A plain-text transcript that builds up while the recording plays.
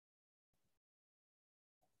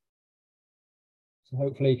So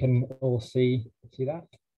hopefully you can all see that.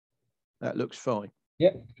 That looks fine.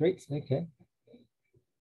 Yep, great. Okay.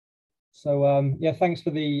 So yeah, thanks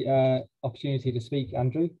for the opportunity to speak,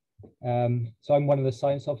 Andrew. So I'm one of the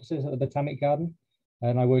science officers at the Botanic Garden,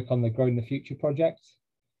 and I work on the Growing the Future project.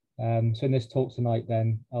 So in this talk tonight,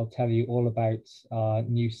 then I'll tell you all about our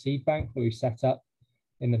new seed bank that we've set up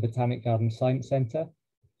in the Botanic Garden Science Centre.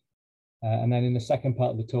 And then in the second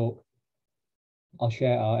part of the talk, I'll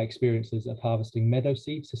share our experiences of harvesting meadow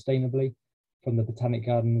seeds sustainably from the Botanic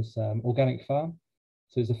Garden's organic farm.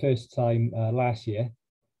 So it's the first time last year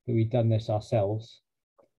that we'd done this ourselves.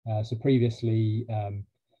 So previously,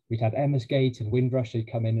 we'd had Emmersgate and Windrush.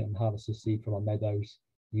 They'd come in and harvest the seed from our meadows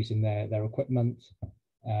using their equipment.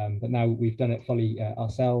 But now we've done it fully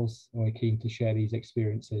ourselves, and we're keen to share these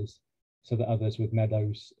experiences so that others with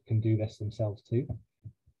meadows can do this themselves too.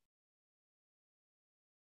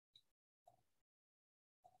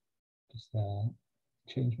 Just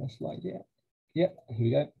change my slide. Yeah, here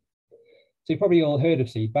we go. So you've probably all heard of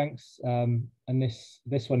seed banks, and this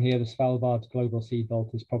one here, the Svalbard Global Seed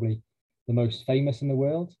Vault, is probably the most famous in the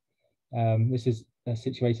world. This is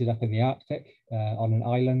situated up in the Arctic on an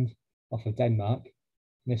island off of Denmark.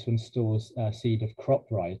 This one stores seed of crop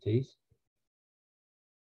varieties.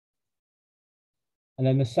 And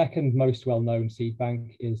then the second most well-known seed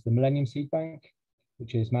bank is the Millennium Seed Bank,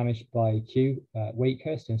 which is managed by Kew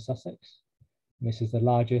Wakehurst in Sussex. And this is the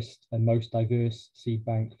largest and most diverse seed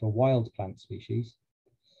bank for wild plant species.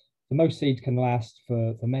 The most seeds can last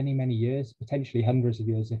for many, many years, potentially hundreds of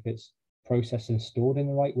years if it's processed and stored in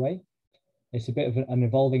the right way. It's a bit of an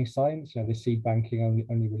evolving science. You know, the seed banking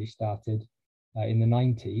only really started in the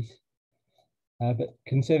 90s. But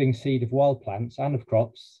conserving seed of wild plants and of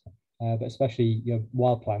crops, but especially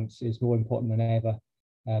wild plants, is more important than ever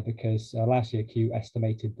because last year Kew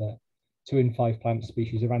estimated that 2 in 5 plant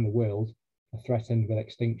species around the world are threatened with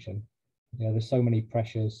extinction. There's so many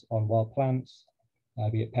pressures on wild plants,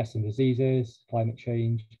 be it pests and diseases, climate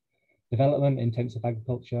change, development, intensive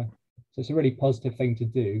agriculture. So it's a really positive thing to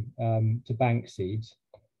do to bank seeds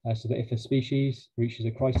so that if a species reaches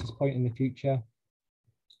a crisis point in the future,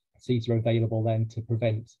 seeds are available then to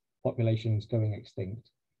prevent populations going extinct.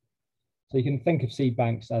 So you can think of seed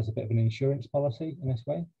banks as a bit of an insurance policy in this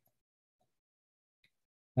way.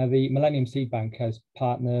 Now the Millennium Seed Bank has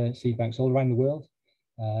partner seed banks all around the world,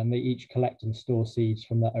 and they each collect and store seeds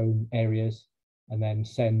from their own areas and then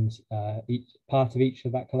send each part of each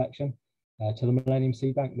of that collection to the Millennium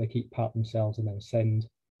Seed Bank. They keep part themselves and then send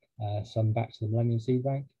some back to the Millennium Seed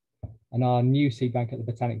Bank. And our new seed bank at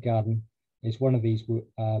the Botanic Garden is one of these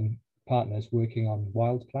partners working on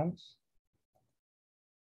wild plants.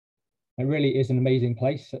 It really is an amazing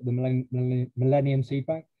place at the Millennium Seed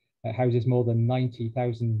Bank. It houses more than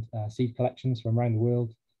 90,000 seed collections from around the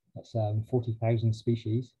world. That's 40,000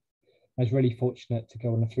 species. I was really fortunate to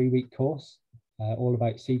go on a 3-week course all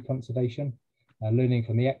about seed conservation, learning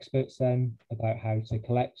from the experts then about how to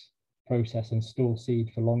collect, process and store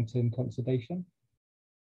seed for long-term conservation.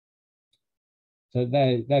 So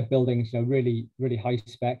their buildings, really high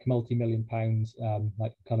spec, multi-million pounds,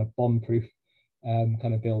 like kind of bomb-proof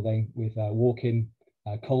kind of building with walk-in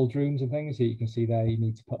cold rooms and things. So you can see there you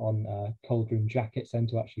need to put on cold room jackets then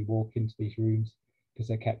to actually walk into these rooms because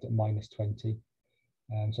they're kept at -20.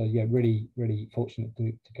 So yeah, really fortunate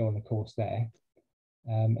to go on the course there.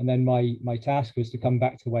 And then my task was to come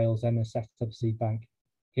back to Wales then and set up a seed bank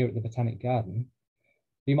here at the Botanic Garden.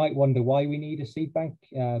 You might wonder why we need a seed bank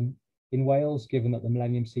in Wales, given that the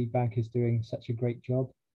Millennium Seed Bank is doing such a great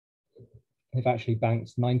job. They've actually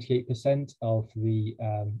banked 98% of the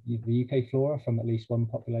UK flora from at least one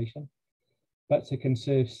population. But to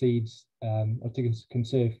conserve seeds or to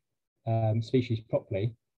conserve species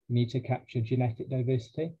properly, you need to capture genetic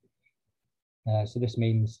diversity. So this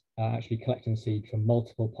means actually collecting seed from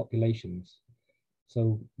multiple populations.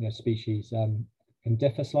 So species can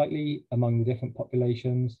differ slightly among the different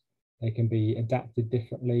populations. They can be adapted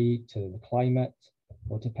differently to the climate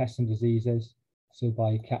or to pests and diseases. So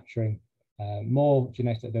by capturing more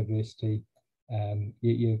genetic diversity,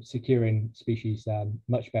 you're securing species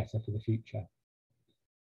much better for the future.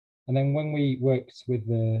 And then when we worked with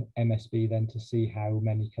the MSB then to see how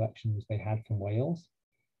many collections they had from Wales,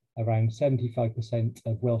 around 75%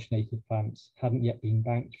 of Welsh native plants hadn't yet been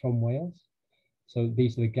banked from Wales. So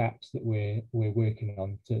these are the gaps that we're working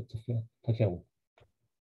on to fill.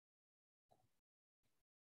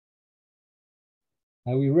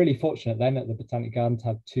 We were really fortunate then at the Botanic Garden to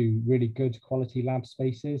have 2 really good quality lab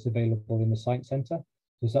spaces available in the Science Centre.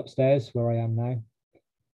 Just upstairs where I am now.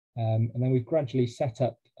 And then we've gradually set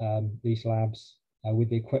up these labs with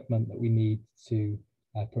the equipment that we need to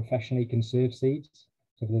professionally conserved seeds.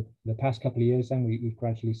 So for the past couple of years then, we've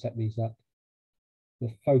gradually set these up.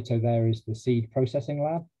 The photo there is the seed processing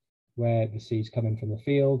lab, where the seeds come in from the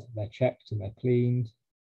field, they're checked and they're cleaned.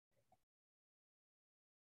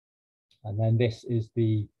 And then this is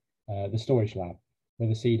the storage lab, where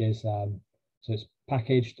the seed is, so it's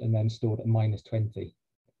packaged and then stored at -20.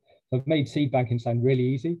 So I've made seed banking sound really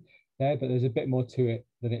easy there, but there's a bit more to it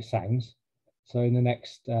than it sounds. So in the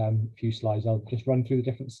next few slides, I'll just run through the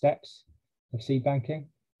different steps of seed banking.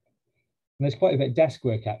 And there's quite a bit of desk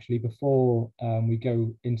work actually before we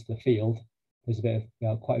go into the field. There's a bit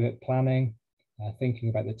of quite a bit of planning, thinking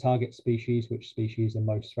about the target species, which species are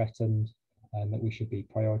most threatened, and that we should be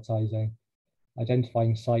prioritizing,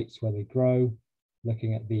 identifying sites where they grow,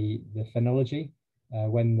 looking at the phenology,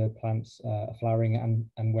 when the plants are flowering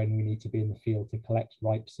and when we need to be in the field to collect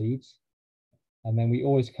ripe seeds. And then we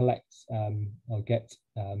always collect or get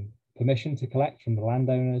permission to collect from the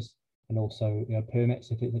landowners, and also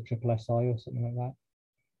permits if it's a triple SI or something like that.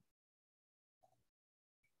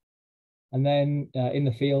 And then in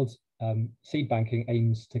the field, seed banking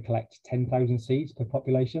aims to collect 10,000 seeds per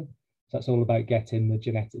population. So that's all about getting the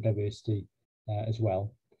genetic diversity as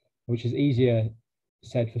well, which is easier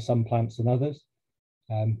said for some plants than others.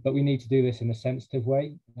 But we need to do this in a sensitive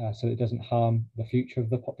way so it doesn't harm the future of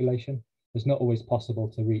the population. It's not always possible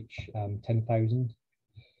to reach 10,000.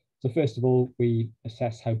 So first of all, we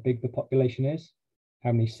assess how big the population is,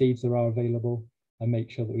 how many seeds there are available, and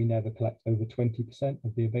make sure that we never collect over 20%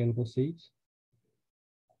 of the available seeds.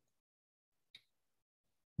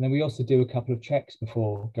 And then we also do a couple of checks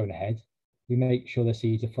before going ahead. We make sure the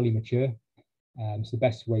seeds are fully mature. So the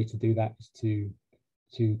best way to do that is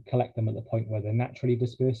to collect them at the point where they're naturally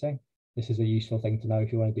dispersing. This is a useful thing to know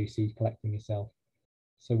if you want to do seed collecting yourself.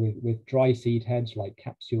 So with dry seed heads like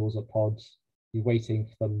capsules or pods, you're waiting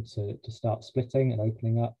for them to start splitting and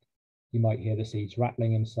opening up. You might hear the seeds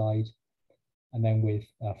rattling inside. And then with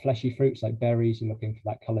fleshy fruits like berries, you're looking for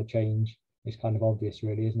that color change. It's kind of obvious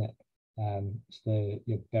really, isn't it? So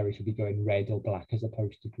your berries will be going red or black as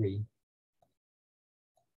opposed to green.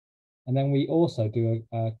 And then we also do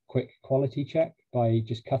a quick quality check by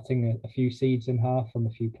just cutting a few seeds in half from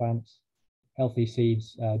a few plants. Healthy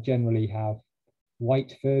seeds generally have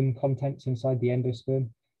white firm contents inside the endosperm.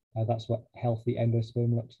 That's what healthy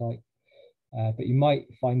endosperm looks like. But you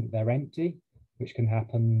might find that they're empty, which can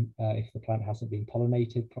happen if the plant hasn't been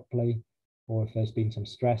pollinated properly, or if there's been some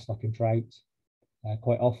stress like a drought.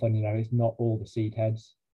 Quite often, it's not all the seed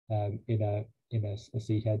heads in a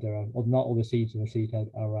seed head or not all the seeds in a seed head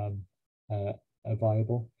are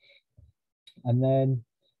viable. And then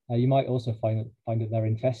you might also find that they're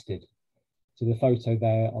infested. So the photo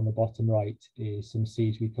there on the bottom right is some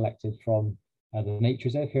seeds we collected from the nature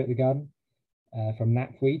reserve here at the garden, from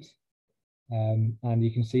knapweed. And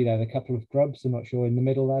you can see there a couple of grubs. I'm not sure in the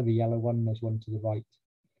middle there, the yellow one, there's one to the right.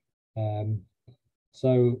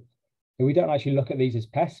 So we don't actually look at these as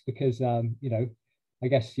pests because I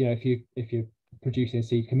guess if you're producing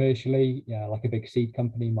seed commercially, like a big seed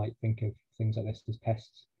company might think of things like this as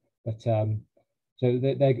pests. But so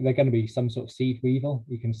they're going to be some sort of seed weevil.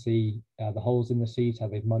 You can see the holes in the seeds, how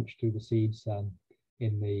they've munched through the seeds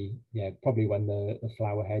in the probably when the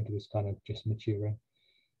flower head was kind of just maturing.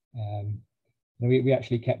 We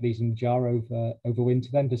actually kept these in the jar over winter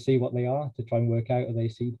then to see what they are, to try and work out are they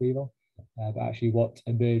seed weevil. But actually what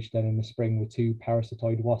emerged then in the spring were two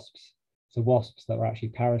parasitoid wasps. So wasps that were actually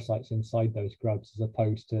parasites inside those grubs, as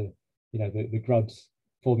opposed to the grubs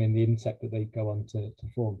forming the insect that they go on to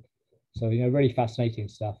form. So really fascinating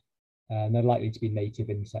stuff. And they're likely to be native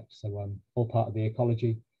insects, so all part of the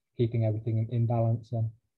ecology, keeping everything in balance.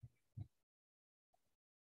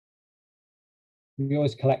 We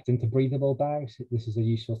always collect into breathable bags. This is a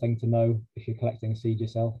useful thing to know if you're collecting seed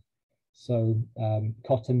yourself. So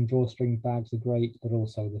cotton drawstring bags are great, but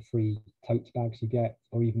also the free tote bags you get,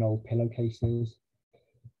 or even old pillowcases.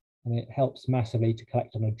 And it helps massively to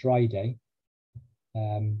collect on a dry day.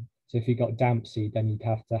 So if you've got damp seed, then you'd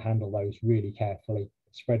have to handle those really carefully,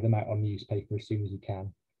 spread them out on newspaper as soon as you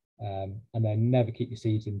can. And then never keep your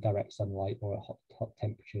seeds in direct sunlight or at hot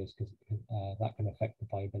temperatures, because that can affect the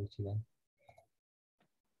viability then.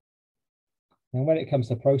 And when it comes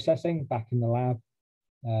to processing back in the lab,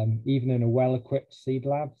 even in a well-equipped seed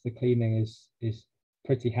lab, the cleaning is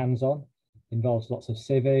pretty hands-on, involves lots of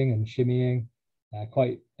sieving and shimmying,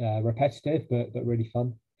 quite repetitive, but really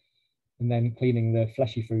fun. And then cleaning the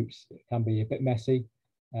fleshy fruits can be a bit messy.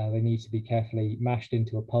 They need to be carefully mashed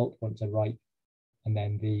into a pulp once they're ripe, and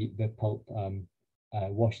then the pulp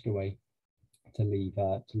washed away to leave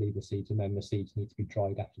the seeds, and then the seeds need to be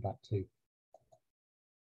dried after that too.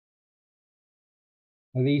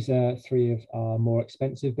 Now, these are three of our more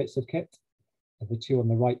expensive bits of kit. The two on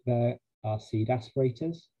the right there are seed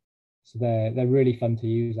aspirators. So they're really fun to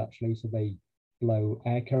use actually. So they blow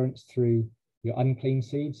air currents through your unclean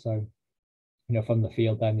seed. So, from the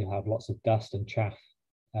field then you'll have lots of dust and chaff,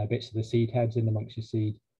 bits of the seed heads in amongst your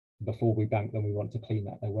seed. Before we bank them, we want to clean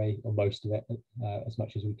that away, or most of it, as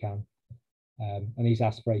much as we can. And these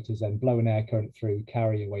aspirators then blow an air current through,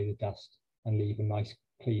 carry away the dust, and leave a nice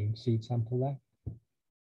clean seed sample there.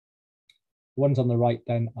 The ones on the right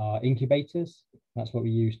then are incubators. That's what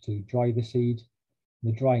we use to dry the seed.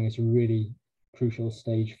 The drying is a really crucial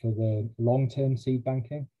stage for the long-term seed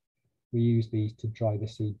banking. We use these to dry the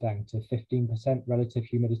seed down to 15% relative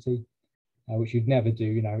humidity, which you'd never do,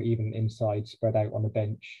 even inside, spread out on a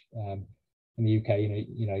bench. In the UK,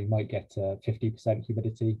 you might get 50%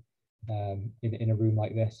 humidity in a room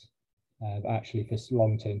like this. But actually, for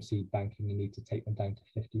long-term seed banking, you need to take them down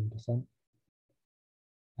to 15%.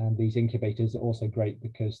 And these incubators are also great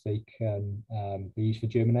because they can be used for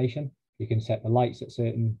germination. You can set the lights at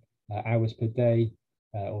certain hours per day,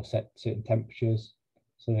 or set certain temperatures.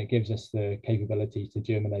 So it gives us the capability to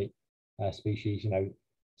germinate species,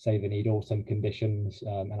 say they need autumn conditions,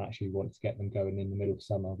 and actually want to get them going in the middle of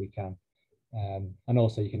summer, we can. And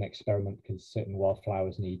also you can experiment because certain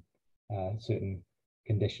wildflowers need certain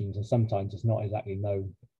conditions, and sometimes it's not exactly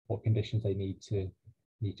known what conditions they need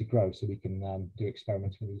to grow. So we can do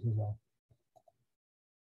experiments with these as well.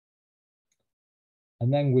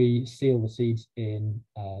 And then we seal the seeds in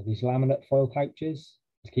these laminate foil pouches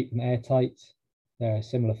to keep them airtight. There are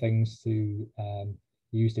similar things to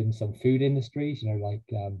used in some food industries, like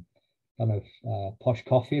kind of posh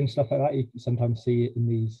coffee and stuff like that. You can sometimes see it in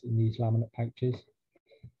these laminate pouches.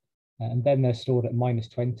 And then they're stored at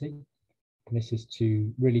 -20. And this is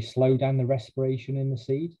to really slow down the respiration in the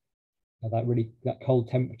seed. That cold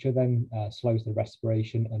temperature then slows the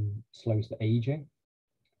respiration and slows the aging.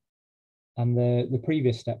 And the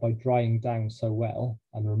previous step, by drying down so well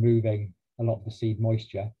and removing a lot of the seed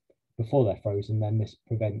moisture before they're frozen, then this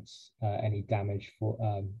prevents any damage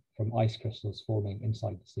from ice crystals forming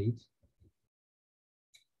inside the seeds.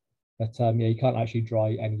 But you can't actually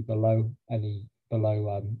dry any below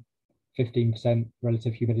 15%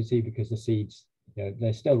 relative humidity, because the seeds,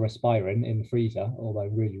 they're still respiring in the freezer, although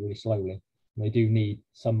really, really slowly. And they do need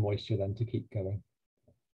some moisture then to keep going.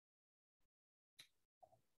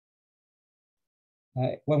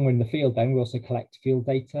 When we're in the field then, we also collect field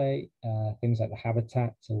data, things like the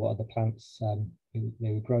habitat, so what are the plants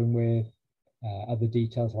they were grown with, other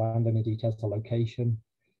details, landowner details, the location,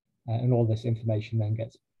 and all this information then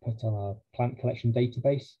gets put on our plant collection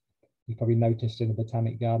database. You've probably noticed in the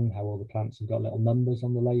Botanic garden how all the plants have got little numbers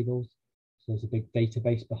on the labels. So there's a big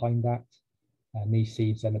database behind that. And these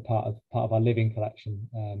seeds then are part of our living collection.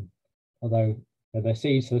 Although they're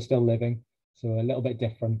seeds, so they're still living, so a little bit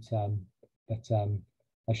different. But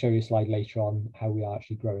I'll show you a slide later on how we are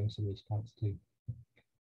actually growing some of these plants too.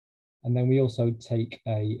 And then we also take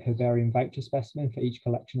a herbarium voucher specimen for each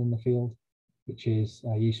collection in the field, which is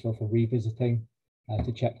useful for revisiting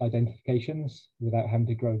to check identifications without having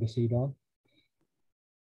to grow the seed on.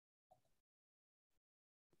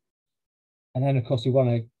 And then of course we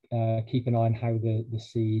want to keep an eye on how the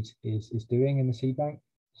seed is doing in the seed bank.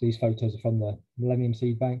 So these photos are from the Millennium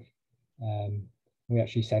Seed Bank. We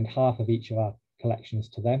actually send half of each of our collections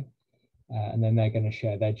to them, and then they're going to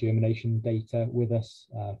share their germination data with us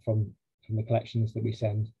from the collections that we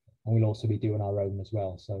send, and we'll also be doing our own as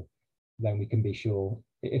well. So then we can be sure,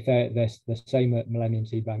 if they're the same at Millennium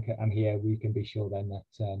Seed Bank and here, we can be sure then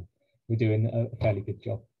that we're doing a fairly good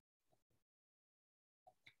job.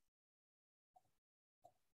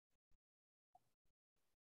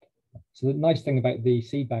 So the nice thing about the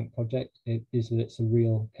seed bank project is that it's a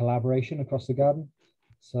real collaboration across the garden.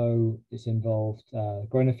 So it's involved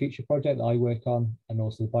Growing a Future project that I work on, and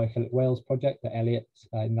also the Biophilic Wales project that Elliot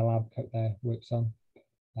in the lab there works on,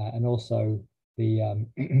 and also the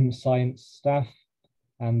science staff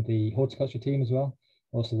and the horticulture team as well.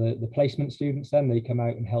 Also the placement students, then they come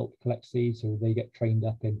out and help collect seeds, so they get trained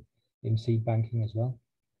up in seed banking as well.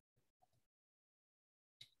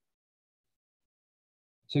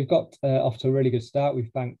 So we've got off to a really good start.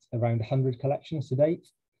 We've banked around 100 collections to date,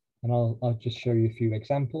 and I'll just show you a few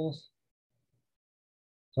examples.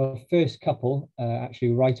 So our first couple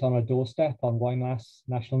actually right on our doorstep on Wynelass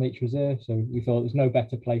National Nature Reserve. So we thought there's no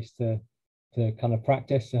better place to kind of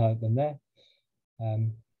practice than there.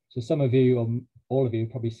 So some of you, or all of you,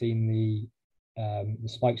 have probably seen the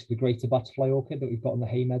spikes of the greater butterfly orchid that we've got in the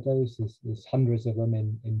Hay Meadows. There's hundreds of them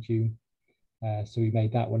in June. So we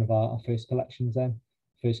made that one of our first collections then.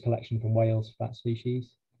 First collection from Wales for that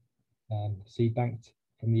species, seed banked.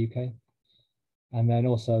 from the UK. And then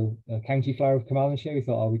also County Flower of Carmarthenshire. We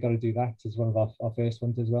thought, oh, we've got to do that as one of our first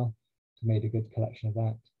ones as well. So made a good collection of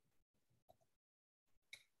that.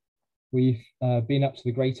 We've been up to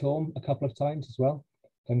the Great Orme a couple of times as well.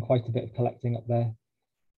 Done quite a bit of collecting up there.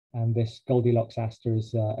 And this Goldilocks aster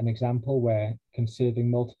is an example where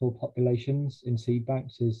conserving multiple populations in seed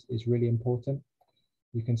banks is really important.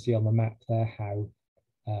 You can see on the map there how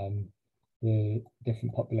the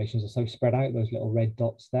different populations are so spread out, those little red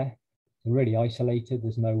dots there. They're really isolated.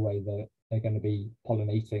 There's no way that they're going to be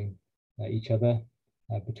pollinating each other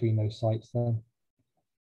between those sites there.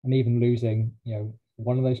 And even losing,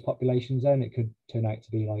 one of those populations, then it could turn out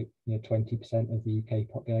to be like 20% of the UK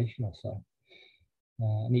population or so.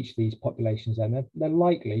 And each of these populations, then they're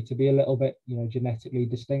likely to be a little bit, genetically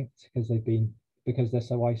distinct because they're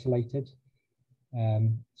so isolated.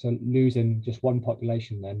 So losing just one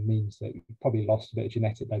population then means that you've probably lost a bit of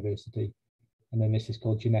genetic diversity. And then this is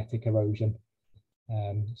called genetic erosion.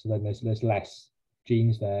 So then there's less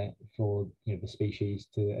genes there for the species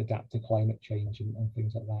to adapt to climate change and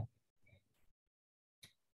things like that.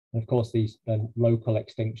 And of course, these local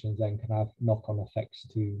extinctions then can have knock-on effects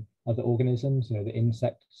to other organisms, the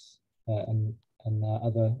insects and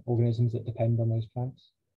other organisms that depend on those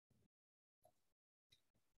plants.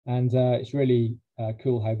 And it's really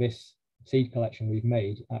cool how this seed collection we've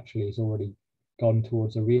made actually has already gone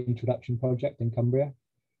towards a reintroduction project in Cumbria.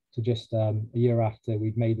 So just a year after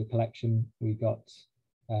we'd made the collection, we got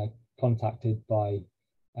contacted by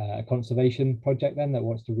a conservation project then that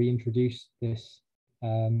wants to reintroduce this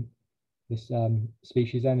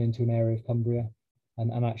species then into an area of Cumbria.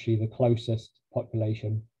 And actually the closest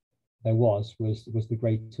population there was the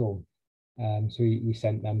Great Orme. So we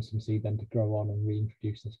sent them some seed then to grow on and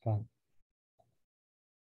reintroduce this plant.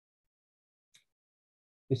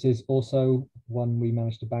 This is also one we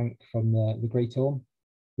managed to bank from the Great Orme.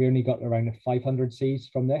 We only got around 500 seeds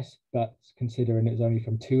from this, but considering it was only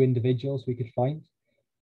from 2 individuals we could find,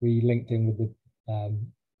 we linked in with the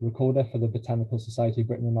recorder for the Botanical Society of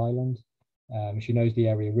Britain and Ireland. She knows the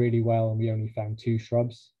area really well, and we only found 2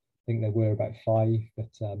 shrubs. I think there were about 5,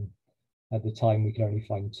 but at the time we could only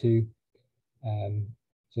find 2.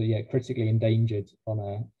 So yeah, critically endangered on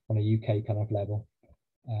a UK kind of level.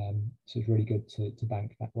 So it's really good to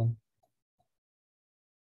bank that one.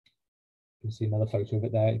 You can see another photo of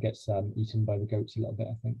it there. It gets eaten by the goats a little bit,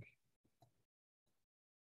 I think.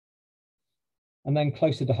 And then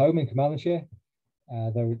closer to home in Carmarthenshire,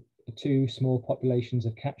 there are 2 small populations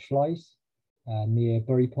of catchflies near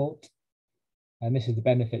Buryport. And this is the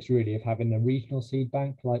benefits really of having a regional seed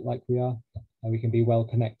bank like we are. We can be well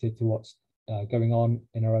connected to what's going on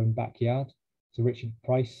in our own backyard. So Richard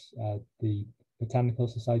Price, the Botanical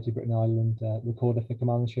Society of Britain and Ireland recorder for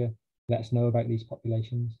Carmarthenshire, let us know about these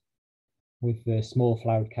populations. With the small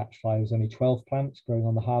flowered catchfly, there's only 12 plants growing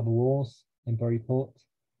on the harbour walls in Buryport.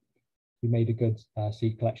 We made a good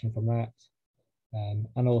seed collection from that.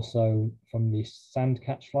 And also from the sand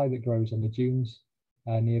catchfly that grows on the dunes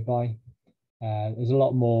nearby. There's a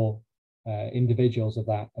lot more individuals of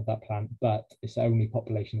that plant, but it's the only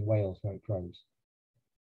population in Wales where it grows.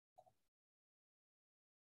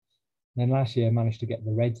 And then last year I managed to get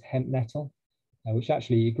the red hemp nettle, which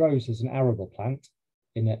actually grows as an arable plant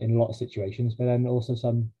in a lot of situations, but then also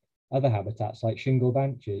some other habitats like shingle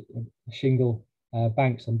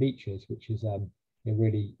banks on beaches, which is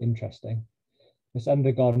really interesting. It's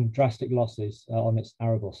undergone drastic losses on its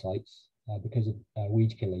arable sites because of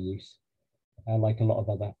weed killer use. Like a lot of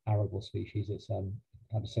other arable species, it's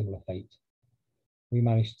had a similar fate. We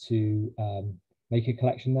managed to make a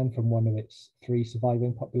collection then from one of its 3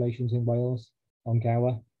 surviving populations in Wales on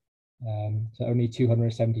Gower. So only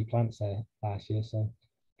 270 plants there last year, so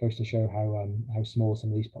goes to show how small some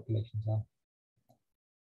of these populations are.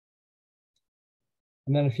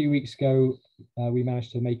 And then a few weeks ago, we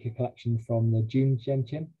managed to make a collection from the Dune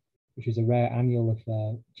gentian, which is a rare annual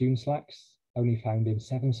of Dune slacks, only found in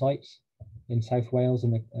 7 sites in South Wales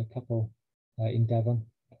and a couple in Devon.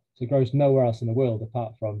 So it grows nowhere else in the world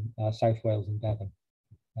apart from South Wales and Devon.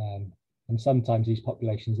 And sometimes these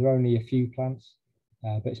populations are only a few plants,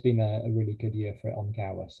 but it's been a really good year for it on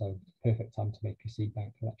Gower, so perfect time to make a seed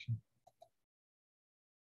bank collection.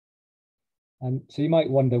 And so you might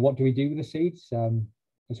wonder, what do we do with the seeds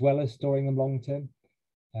as well as storing them long term?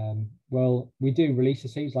 Well, we do release the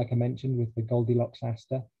seeds, like I mentioned, with the Goldilocks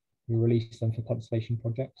aster. We release them for conservation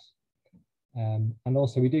projects. And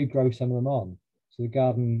also we do grow some of them on. So the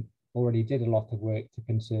garden already did a lot of work to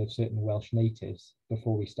conserve certain Welsh natives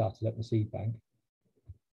before we started up the seed bank.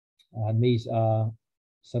 And these are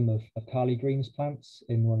some of Carly Green's plants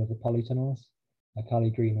in one of the polytunnels. Carly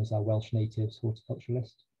Green is our Welsh Natives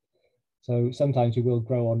horticulturalist. So sometimes we will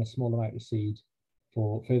grow on a small amount of seed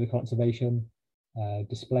for further conservation,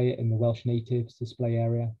 display it in the Welsh Natives display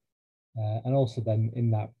area, and also then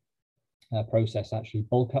in that process actually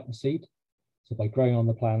bulk up the seed. So by growing on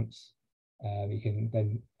the plants, you can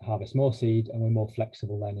then harvest more seed, and we're more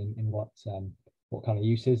flexible then in what kind of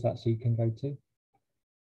uses that seed can go to.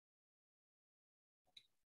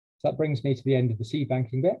 So that brings me to the end of the seed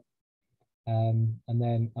banking bit. And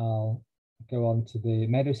then I'll go on to the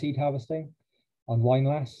meadow seed harvesting on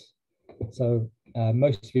Winelass. So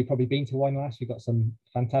most of you have probably been to Winelass. We've got some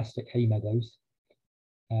fantastic hay meadows.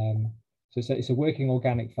 So it's a working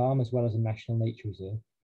organic farm as well as a national nature reserve.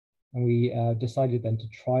 And we decided then to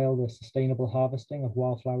trial the sustainable harvesting of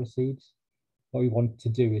wildflower seeds. What we wanted to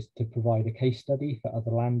do is to provide a case study for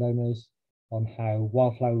other landowners on how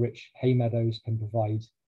wildflower-rich hay meadows can provide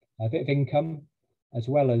a bit of income, as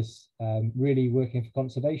well as really working for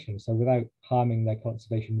conservation, so without harming their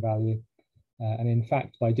conservation value. And in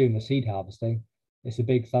fact, by doing the seed harvesting, it's a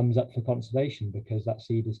big thumbs up for conservation, because that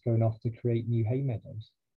seed is going off to create new hay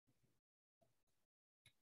meadows.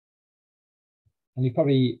 And you've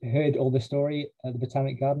probably heard all the story at the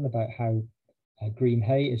Botanic Garden about how green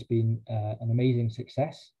hay has been an amazing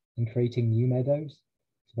success in creating new meadows.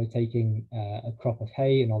 So by taking a crop of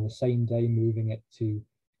hay and on the same day moving it to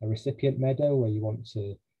a recipient meadow where you want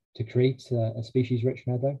to create a species-rich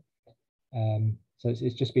meadow. So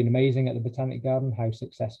it's just been amazing at the Botanic Garden how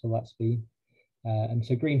successful that's been. And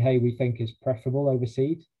so green hay we think is preferable over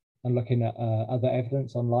seed, and looking at other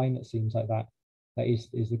evidence online, it seems like that is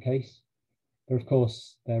the case. But of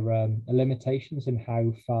course, there are limitations in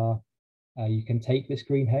how far you can take this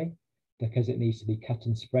green hay, because it needs to be cut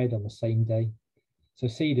and spread on the same day. So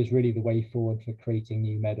seed is really the way forward for creating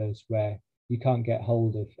new meadows where you can't get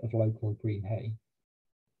hold of local green hay.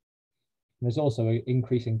 And there's also an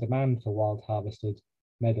increasing demand for wild harvested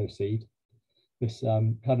meadow seed. This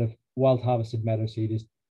kind of wild harvested meadow seed is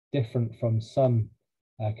different from some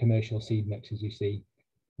commercial seed mixes you see,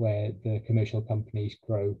 where the commercial companies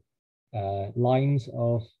grow lines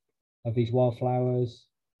of these wildflowers,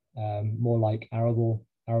 more like arable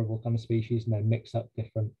kind of species, and then mix up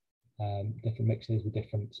different mixes with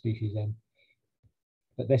different species in.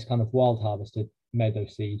 But this kind of wild harvested meadow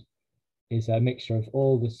seed is a mixture of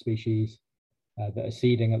all the species that are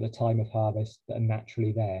seeding at the time of harvest that are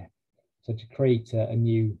naturally there. So to create a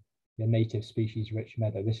new native species rich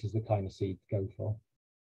meadow, this is the kind of seed to go for.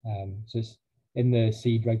 So it's in the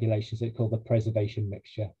seed regulations, it's called the preservation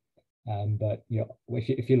mixture. But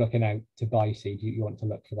if you're looking out to buy seed, you want to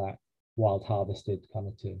look for that wild harvested kind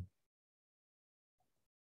of term.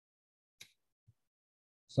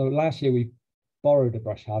 So last year we borrowed a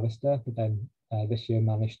brush harvester, but then this year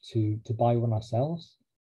managed to buy one ourselves.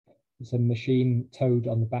 It's a machine towed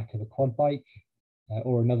on the back of a quad bike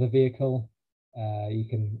or another vehicle. You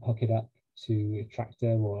can hook it up to a tractor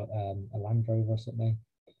or a Land Rover or something.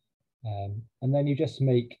 And then you just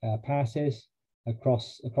make passes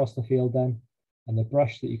across the field then, and the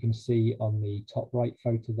brush that you can see on the top right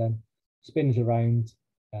photo then spins around,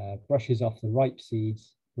 brushes off the ripe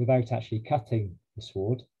seeds without actually cutting the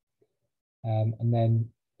sward. And then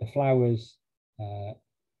the flowers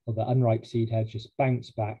or the unripe seed heads just bounce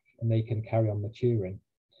back and they can carry on maturing.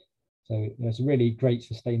 So it's a really great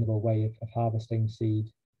sustainable way of harvesting seed.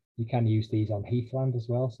 You can use these on heathland as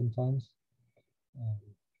well sometimes.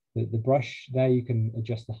 The brush there, you can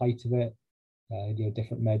adjust the height of it.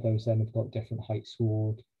 Different meadows then have got different height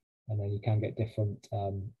sward, and then you can get different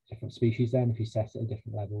species then if you set it at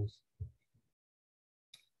different levels.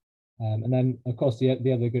 And then of course the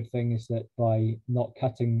other good thing is that by not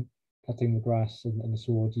cutting the grass and the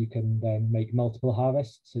sward, you can then make multiple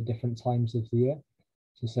harvests at different times of the year.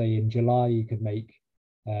 So say in July you could make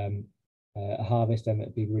a harvest and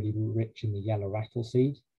it'd be really rich in the yellow rattle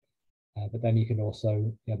seed, but then you can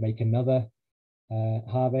also make another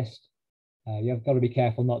harvest. You've got to be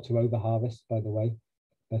careful not to over harvest, by the way,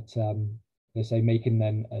 but they say making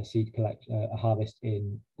then a seed a harvest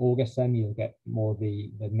in August, then you'll get more of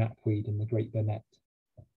the knapweed and the great burnet.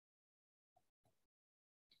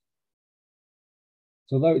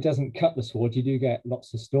 So although it doesn't cut the sward, you do get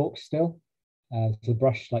lots of stalks still. The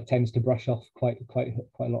brush tends to brush off quite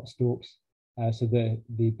a lot of stalks. So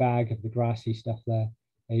the bag of the grassy stuff there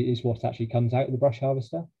is what actually comes out of the brush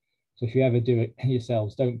harvester. So if you ever do it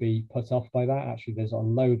yourselves, don't be put off by that. Actually, there's a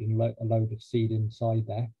load of seed inside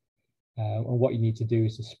there. And what you need to do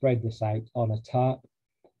is to spread this out on a tarp.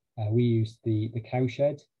 We used the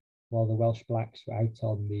cowshed while the Welsh blacks were out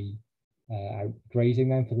on out grazing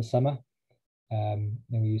then for the summer. Then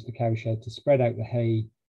we used the cowshed to spread out the hay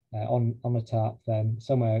on a tarp, then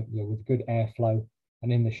somewhere with good airflow,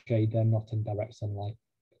 and in the shade, then not in direct sunlight.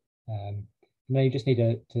 And then you just need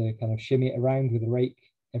to kind of shimmy it around with a rake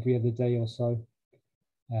every other day or so.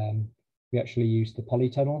 We actually used the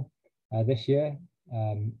polytunnel this year.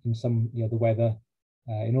 In some, the weather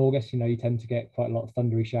in August, you tend to get quite a lot of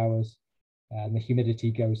thundery showers, and the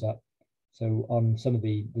humidity goes up. So on some of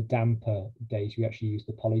the damper days, we actually use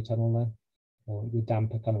the polytunnel then, or the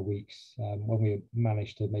damper kind of weeks. When we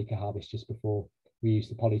managed to make a harvest just before, we used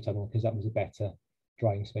the polytunnel because that was a better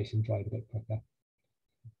drying space and dried a bit quicker.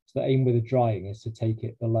 So the aim with the drying is to take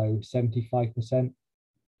it below 75%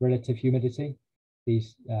 relative humidity.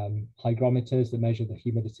 These hygrometers that measure the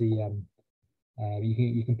humidity,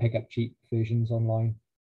 you can pick up cheap versions online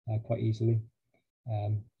quite easily.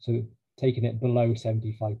 So taking it below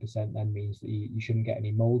 75% then means that you shouldn't get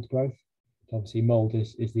any mold growth. So obviously mold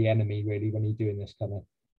is the enemy really when you're doing this kind of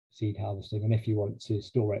seed harvesting, and if you want to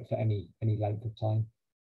store it for any length of time.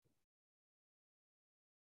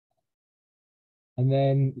 And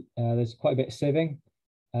then there's quite a bit of sieving,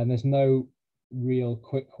 and there's no real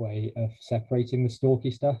quick way of separating the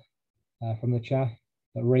stalky stuff from the chaff,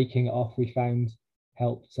 but raking it off we found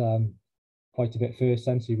helped quite a bit first.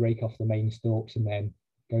 Then so you rake off the main stalks and then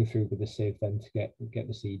go through with the sieve then to get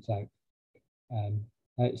the seeds out.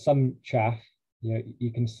 Some chaff,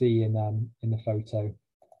 you can see in the photo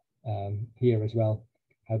here as well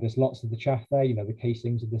how there's lots of the chaff there, the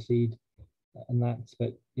casings of the seed and that,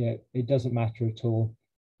 but it doesn't matter at all.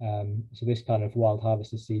 So this kind of wild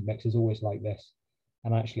harvested seed mix is always like this,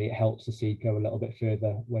 and actually it helps the seed go a little bit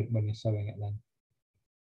further when you're sowing it then.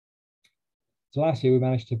 So last year we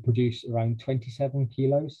managed to produce around 27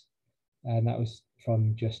 kilos, and that was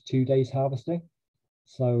from just 2 days harvesting.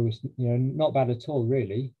 So it's, not bad at all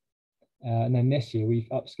really. And then this year we've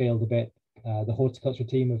upscaled a bit. The horticulture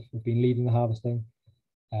team have been leading the harvesting,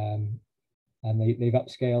 and they've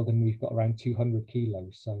upscaled, and we've got around 200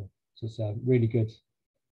 kilos. So it's really good.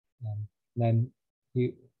 Then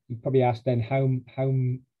you probably asked then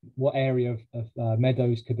what area of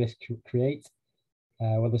meadows could this create?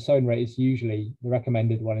 Well, the sowing rate is usually, the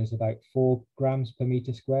recommended one is about 4 grams per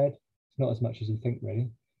meter squared. It's not as much as you think really.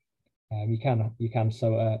 You can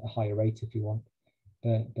sow at a higher rate if you want,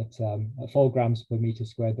 but at 4 grams per meter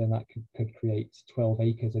squared, then that could create 12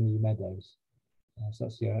 acres of new meadows. So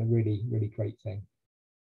that's a really, really great thing.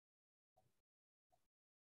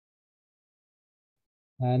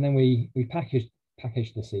 And then we packaged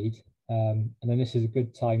the seed, and then this is a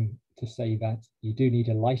good time to say that you do need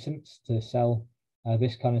a license to sell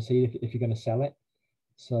this kind of seed if you're going to sell it.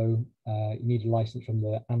 So you need a license from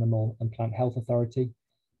the Animal and Plant Health Authority,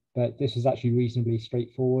 but this is actually reasonably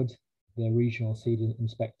straightforward. The regional seed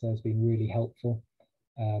inspector has been really helpful.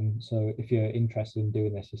 So if you're interested in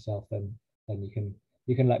doing this yourself, then you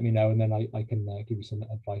can let me know, and then I can give you some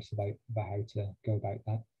advice about how to go about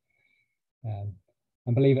that.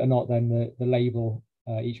 And believe it or not, then the label,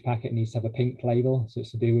 each packet needs to have a pink label, so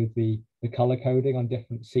it's to do with the color coding on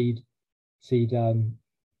different seed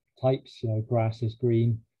types. Grass is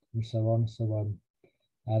green and so on. So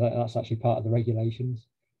that's actually part of the regulations.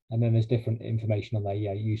 And then there's different information on there,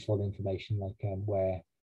 useful information like where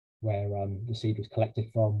the seed was collected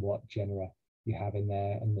from, what genera you have in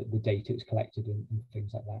there, and the date it was collected and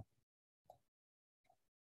things like that.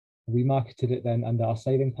 We marketed it then under our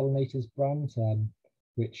Saving Pollinators brand,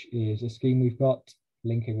 which is a scheme we've got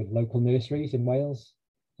linking with local nurseries in Wales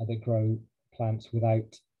that grow plants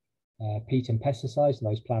without peat and pesticides. And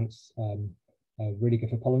those plants are really good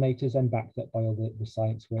for pollinators and backed up by all the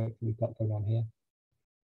science work that we've got going on here.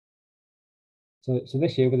 So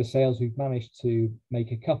this year with the sales, we've managed to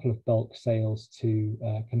make a couple of bulk sales to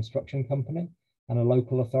a construction company and a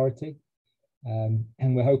local authority. And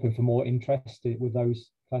we're hoping for more interest with those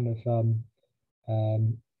kind of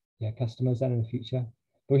customers then in the future.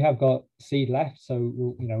 But we have got seed left, so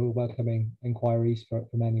we're welcoming inquiries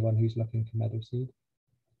from anyone who's looking for meadow seed.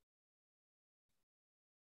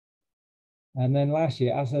 And then last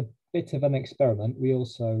year, as a bit of an experiment, we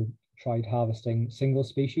also tried harvesting single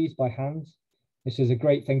species by hand. This is a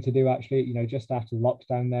great thing to do actually. Just after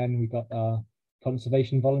lockdown, then we got our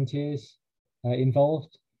conservation volunteers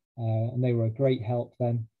involved, and they were a great help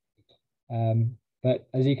then. But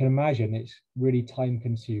as you can imagine, it's really time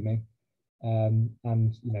consuming,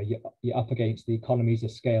 and you're up against the economies of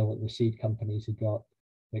scale that the seed companies have got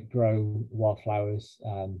that grow wildflowers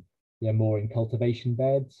more in cultivation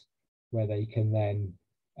beds, where they can then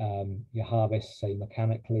harvest, say,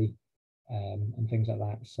 mechanically, and things like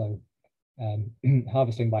that. So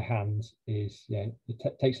harvesting by hand is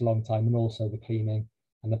it takes a long time, and also the cleaning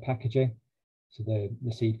and the packaging. So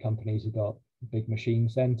the seed companies have got big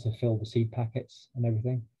machines then to fill the seed packets and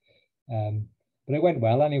everything. But it went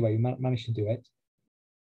well anyway. We managed to do it.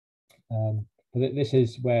 But this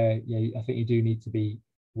is where I think you do need to be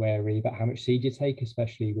wary about how much seed you take,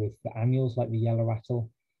 especially with the annuals like the yellow rattle,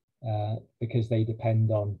 because they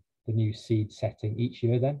depend on the new seed setting each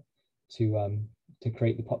year then to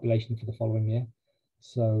create the population for the following year.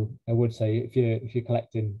 So I would say if you're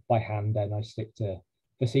collecting by hand, then I stick to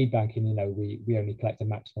the seed banking. We only collect a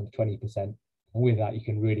maximum of 20%, and with that you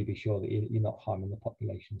can really be sure that you're not harming the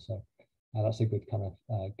population. So that's a good kind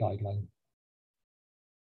of guideline.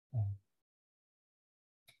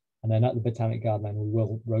 And then at the Botanic Garden, then we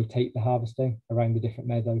will rotate the harvesting around the different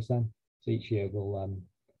meadows then. So each year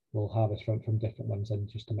we'll harvest from different ones, and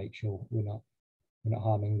just to make sure we're not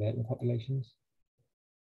harming the populations.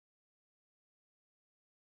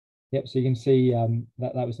 Yep, so you can see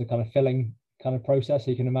that was the kind of filling kind of process.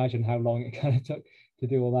 So you can imagine how long it kind of took to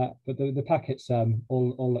do all that. But the packets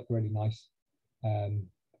all look really nice.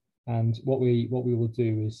 And what we will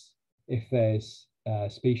do is, if there's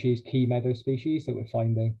key meadow species that we're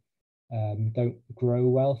finding don't grow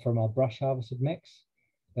well from our brush harvested mix,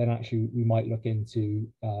 then actually we might look into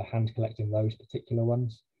hand collecting those particular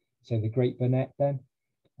ones. So the Great Burnet, then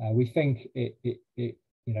we think it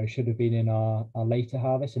should have been in our later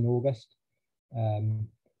harvest in August,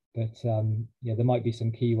 but there might be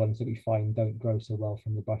some key ones that we find don't grow so well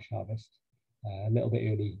from the brush harvest. A little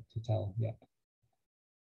bit early to tell yet.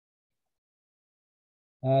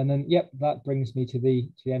 And then, yep, that brings me to the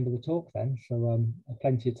end of the talk then. So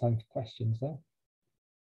plenty of time for questions there.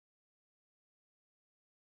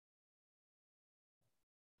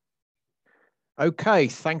 Okay,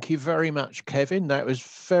 thank you very much, Kevin. That was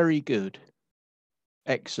very good.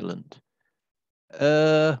 Excellent.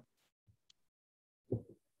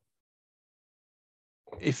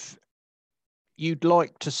 If you'd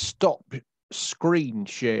like to stop screen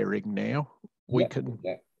sharing now, we can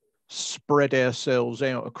spread ourselves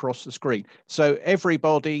out across the screen. So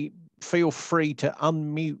everybody, feel free to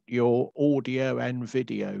unmute your audio and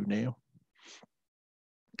video now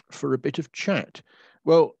for a bit of chat.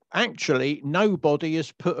 Well, actually, nobody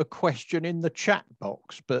has put a question in the chat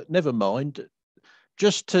box, but never mind.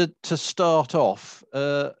 Just to start off,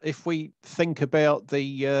 if we think about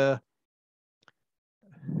the...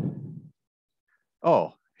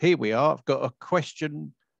 oh, here we are. I've got a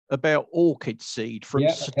question about orchid seed from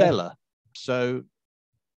Stella. Okay. So,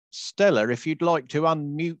 Stella, if you'd like to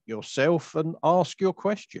unmute yourself and ask your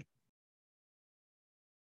question.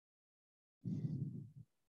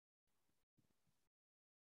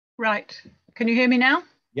 Right. Can you hear me now?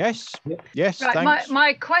 Yes. Yes. Right. Thanks.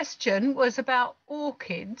 My question was about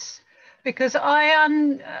orchids, because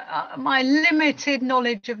my limited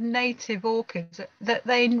knowledge of native orchids, that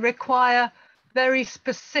they require very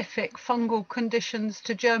specific fungal conditions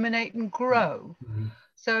to germinate and grow. Mm-hmm.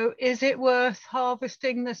 So is it worth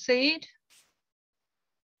harvesting the seed?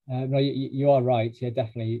 No, you are right. Yeah,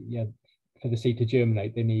 definitely. Yeah, for the seed to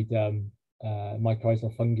germinate, they need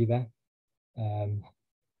mycorrhizal fungi there.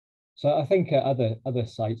 So I think other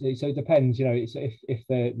sites. So it depends. If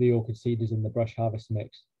the orchid seed is in the brush harvest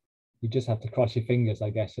mix, you just have to cross your fingers,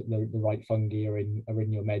 I guess, that the right fungi are in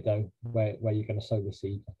your meadow where you're going to sow the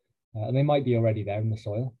seed. And they might be already there in the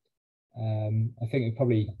soil. I think we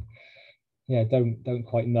probably, don't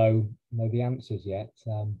quite know the answers yet.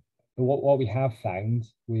 But what we have found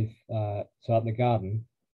with so at the garden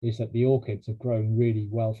is that the orchids have grown really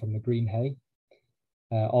well from the green hay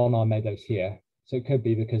on our meadows here. So it could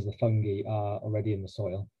be because the fungi are already in the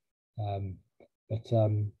soil. And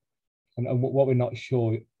what we're not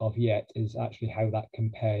sure of yet is actually how that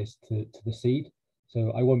compares to the seed.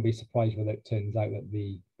 So I wouldn't be surprised whether it turns out that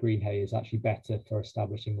the green hay is actually better for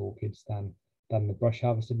establishing orchids than the brush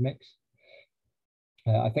harvested mix.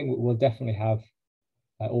 I think we'll definitely have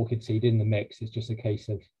orchid seed in the mix. It's just a case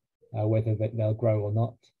of whether they'll grow or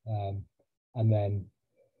not, and then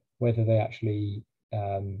whether they actually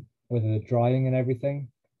whether they're drying and everything,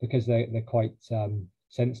 because they're quite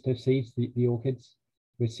sensitive seeds, the orchids.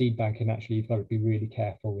 With seed banking, actually, you've got to be really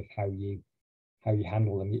careful with how you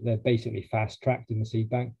handle them. They're basically fast tracked in the seed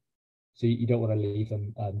bank, so you don't want to leave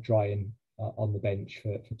them drying on the bench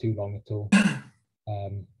for too long at all.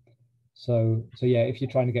 So yeah, if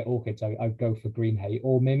you're trying to get orchids, I'd go for green hay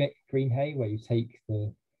or mimic green hay, where you take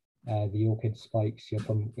the orchid spikes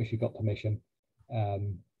if you've got permission,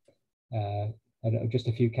 and just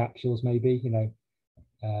a few capsules maybe,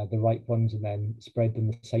 the ripe ones, and then spread them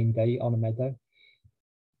the same day on a meadow.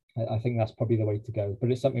 I think that's probably the way to go,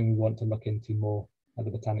 but it's something we want to look into more at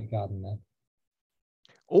the Botanic Garden there.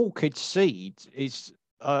 Orchid seeds is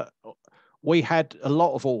we had a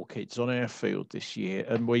lot of orchids on our field this year,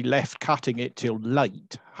 and we left cutting it till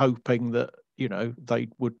late, hoping that, you know, they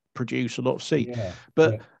would produce a lot of seed. Yeah,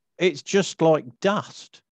 but yeah. It's just like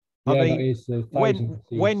dust. Yeah, I mean,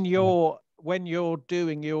 when you're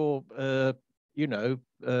doing your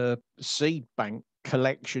seed bank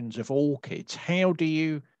collections of orchids, how do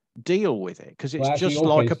you deal with it? Because it's just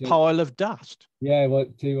like a pile of dust. Yeah, well,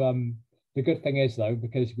 the good thing is, though,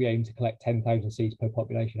 because we aim to collect 10,000 seeds per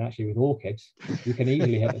population, actually with orchids, you can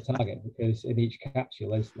easily hit the target, because in each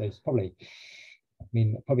capsule there's probably,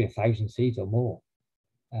 probably 1,000 seeds or more.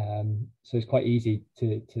 So it's quite easy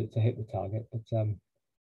to hit the target. But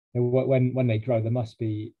when they grow, there must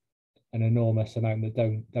be an enormous amount that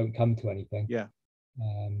don't come to anything. Yeah.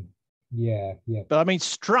 Yeah. But I mean,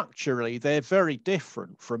 structurally, they're very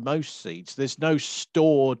different from most seeds. There's no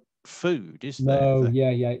stored food, is there? No,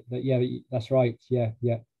 yeah, that's right. Yeah.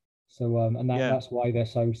 So that's why they're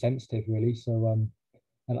so sensitive, really. So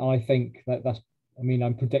and I think that's.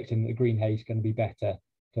 I'm predicting that the green hay is going to be better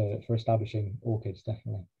for establishing orchids,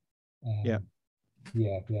 definitely. Yeah.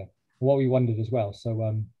 What we wondered as well. So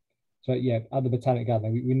at the Botanic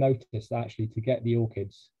Garden, we noticed that actually to get the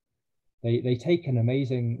orchids, they take an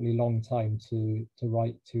amazingly long time to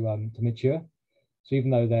mature. So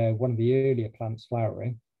even though they're one of the earlier plants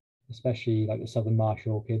flowering, especially like the southern marsh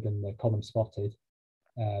orchid and the common spotted,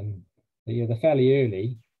 they're fairly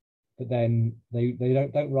early, but then they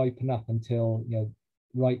don't ripen up until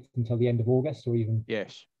right until the end of August, or even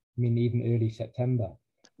even early September.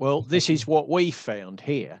 Well, this is what we found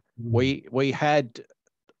here. We had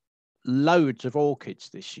loads of orchids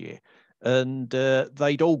this year, and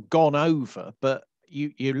they'd all gone over, but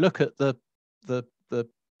you look at the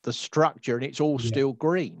structure and it's all still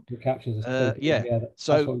green. It captures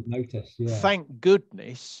So what we've noticed. Thank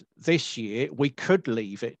goodness this year we could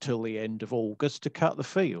leave it till the end of August to cut the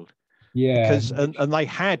field. Because and they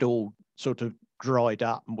had all sort of dried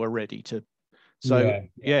up and were ready to. So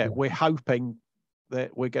we're hoping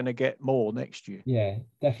that we're going to get more next year. Yeah,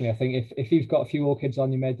 definitely. I think if you've got a few orchids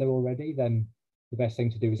on your meadow already, then the best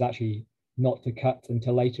thing to do is actually not to cut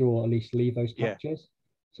until later, or at least leave those patches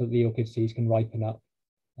so that the orchid seeds can ripen up.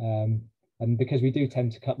 And because we do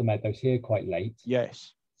tend to cut the meadows here quite late.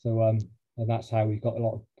 Yes. So and that's how we've got a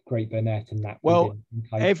lot of great burnet and knapweed. Well,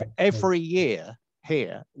 every year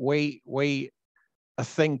here we are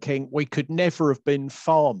thinking we could never have been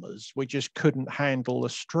farmers. We just couldn't handle the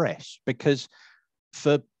stress, because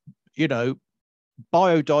for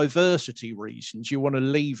biodiversity reasons, you want to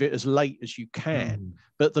leave it as late as you can,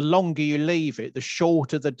 but the longer you leave it, the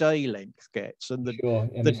shorter the day length gets, and the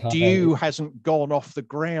dew hasn't gone off the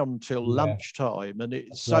ground till lunchtime, and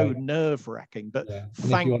it's nerve-wracking. But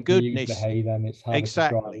thank goodness, the hay, then it's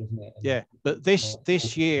exactly dry, isn't it? And but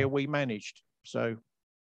this year we managed. So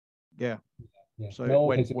so it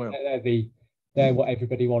went well. They're what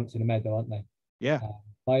everybody wants in a meadow, aren't they?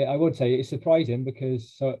 I would say it's surprising,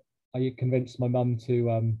 because I convinced my mum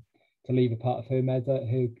to leave a part of her meadow,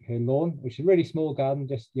 her lawn, which is a really small garden,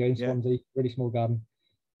 just in Swansea, really small garden.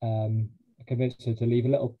 I convinced her to leave a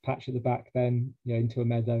little patch at the back, then into a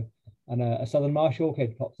meadow, and a southern marsh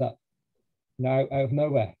orchid popped up out of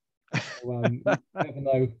nowhere. So,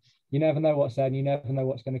 you never know what's there, and you never know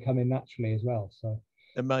what's going to come in naturally as well. So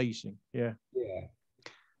amazing.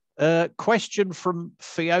 Question from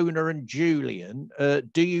Fiona and Julian: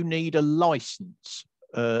 do you need a license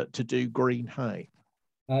to do green hay?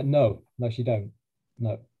 No, she don't.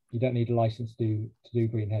 No, you don't need a license to do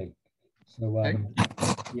green hay. So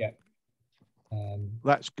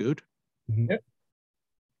that's good.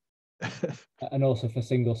 And also for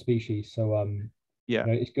single species. So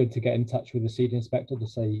it's good to get in touch with the seed inspector to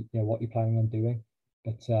say what you're planning on doing,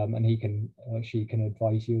 but and he can she can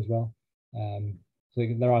advise you as well. So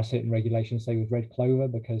there are certain regulations, say with red clover,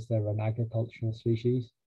 because they're an agricultural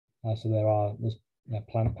species. So there's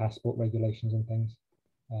plant passport regulations and things.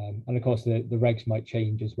 And of course the regs might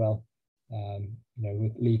change as well,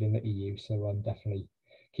 with leaving the EU. So definitely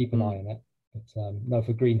keep an eye on it. But no,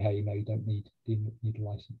 for green hay, no, you don't need a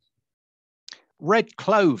license. Red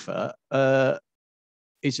clover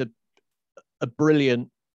is a brilliant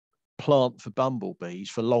plant for bumblebees,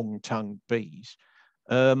 for long-tongued bees.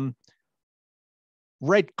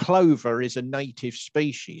 Red clover is a native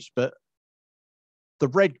species, but the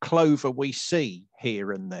red clover we see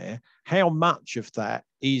here and there, how much of that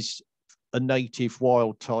is a native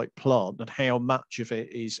wild type plant, and how much of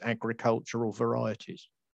it is agricultural varieties?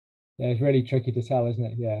 Yeah, it's really tricky to tell, isn't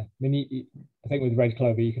it? Yeah, I think with red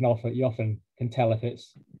clover, you often can tell if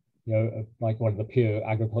it's like one of the pure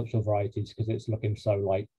agricultural varieties, because it's looking so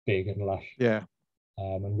like big and lush. Yeah.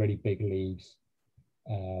 And really big leaves.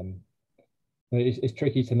 but it's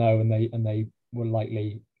tricky to know, and they will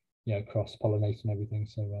likely, you know, cross pollinate and everything.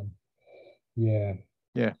 So yeah,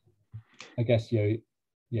 I guess, you know,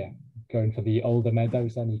 yeah, going for the older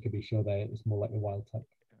meadows, then you could be sure that it's more like the wild type.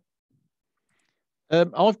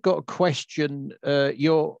 I've got a question.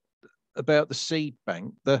 You're about the seed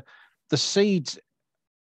bank. The seeds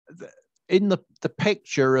in the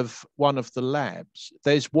picture of one of the labs.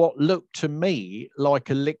 There's what looked to me like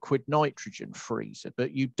a liquid nitrogen freezer,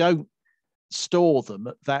 but you don't store them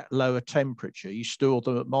at that lower temperature. You store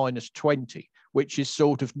them at -20, which is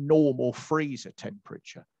sort of normal freezer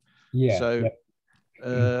temperature. Yeah. So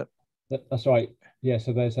that's right. Yeah.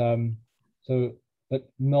 So there's but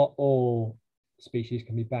not all species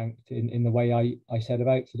can be banked in the way I said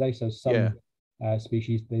about today. So some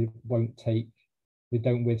species, they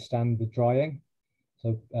don't withstand the drying.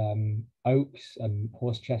 So oaks and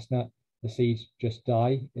horse chestnut, the seeds just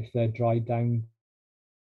die if they're dried down.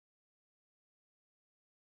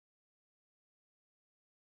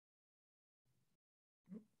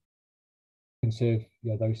 Conserve,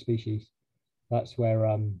 you know, those species. That's where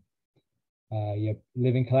your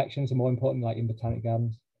living collections are more important, like in botanic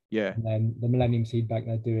gardens. Yeah. And then the Millennium Seed Bank,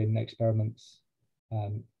 they're doing experiments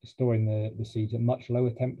storing the seeds at much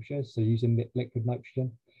lower temperatures, so using liquid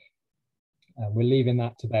nitrogen. We're leaving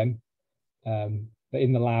that to them. But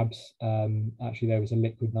in the labs, actually there was a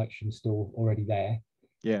liquid nitrogen store already there.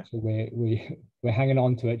 Yeah. So we're hanging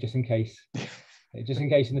on to it just in case, just in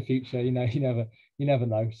case in the future. You know, you never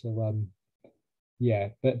know. So yeah,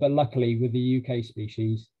 but luckily with the UK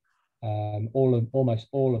species, almost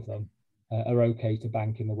all of them are okay to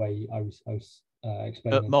bank in the way I was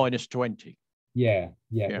explaining. At -20. Yeah.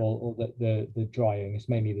 Or the drying. It's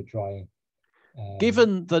mainly the drying.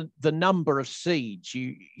 Given the number of seeds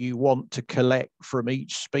you want to collect from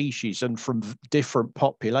each species and from different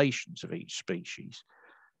populations of each species,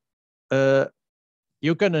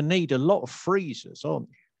 you're going to need a lot of freezers, aren't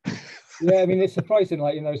you? Yeah, I mean, it's surprising,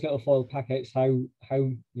 like in those little foil packets, how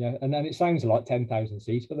yeah, and then it sounds like 10,000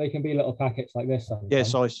 seeds, but they can be little packets like this sometimes.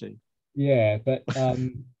 Yes, I see. Yeah, but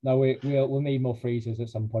no, we'll need more freezers at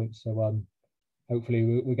some point. So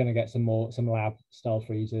hopefully we're going to get some lab style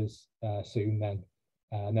freezers soon then,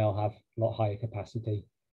 and they'll have a lot higher capacity.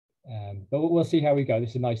 But we'll see how we go.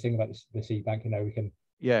 This is a nice thing about the seed bank. You know, we can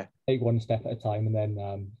take one step at a time and then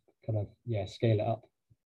kind of scale it up.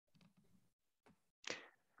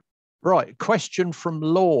 Right, question from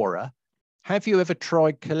Laura. Have you ever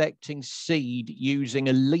tried collecting seed using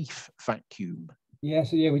a leaf vacuum? Yeah,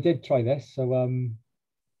 so we did try this. So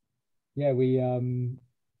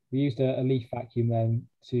we used a leaf vacuum then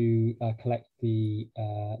to collect the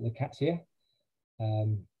cassia.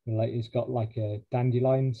 Like it's got like a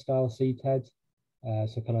dandelion style seed head,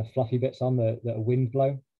 so kind of fluffy bits on that are wind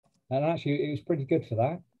blown, and actually it was pretty good for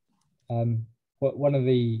that. But one of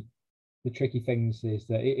the tricky things is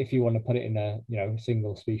that if you want to put it in a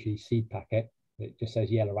single species seed packet that just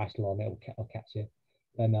says yellow rattle on it or cassia,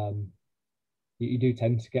 then you do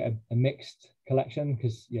tend to get a mixed collection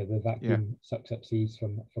because the vacuum sucks up seeds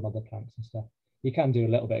from other plants and stuff. You can do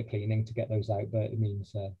a little bit of cleaning to get those out, but it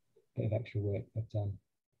means a bit of extra work.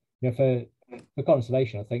 But for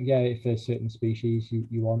conservation, I think if there's certain species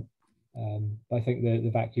you want, but I think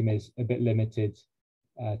the vacuum is a bit limited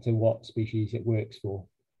to what species it works for.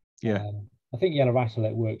 I think yellow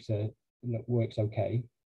rattle works okay.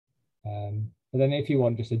 But then if you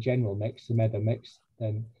want just a general mix, a meadow mix,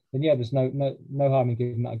 then there's no harm in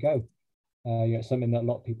giving that a go. It's something that a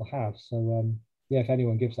lot of people have. So if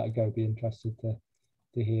anyone gives that a go, I'd be interested to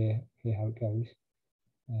hear how it goes.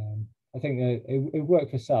 I think that it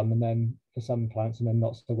worked for some, and then for some plants, and then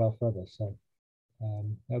not so well for others. So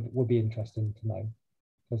that would be interesting to know,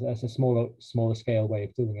 because that's a smaller scale way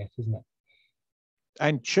of doing it, isn't it?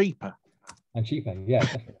 And cheaper. Yeah,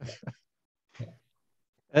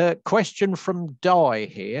 definitely. Question from Di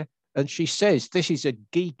here, and she says this is a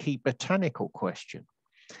geeky botanical question.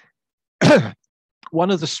 One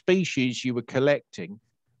of the species you were collecting,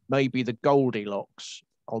 maybe the Goldilocks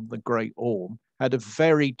on the Great Orme, had a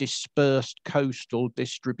very dispersed coastal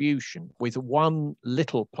distribution, with one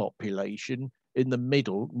little population in the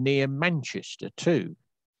middle near Manchester too.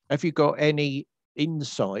 Have you got any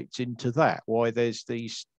insights into that, why there's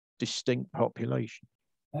these distinct populations?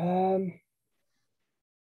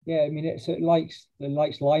 Yeah, I mean it likes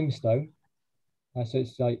limestone, so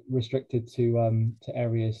it's like restricted to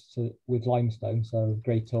areas with limestone. So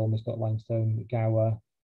Great Orme has got limestone, Gower,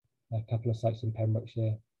 a couple of sites in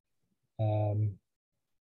Pembrokeshire.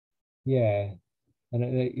 Yeah,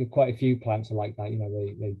 and quite a few plants are like that.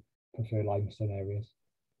 They prefer limestone areas.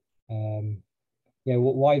 yeah,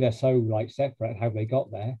 why they're so like separate, how they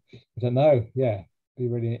got there, I don't know. Yeah, be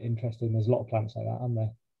really interesting. There's a lot of plants like that, aren't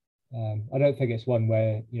there? I don't think it's one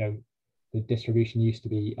where, you know, the distribution used to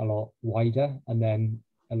be a lot wider and then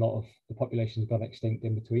a lot of the population's gone extinct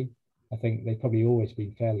in between. I think they've probably always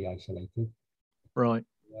been fairly isolated. Right.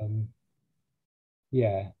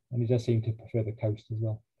 Yeah, and it does seem to prefer the coast as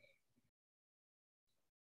well.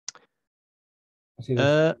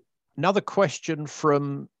 Another question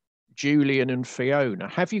from Julian and Fiona.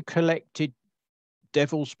 Have you collected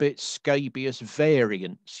Devil's Bit scabious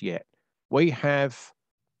variants yet? We have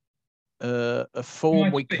a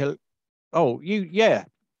form we kill. Oh, you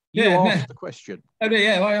asked the question. Oh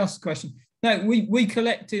yeah, I asked the question. No, we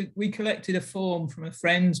collected a form from a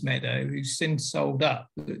friend's meadow who's since sold up.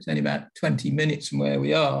 It's only about 20 minutes from where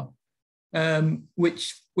we are,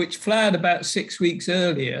 which flowered about 6 weeks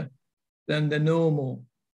earlier than the normal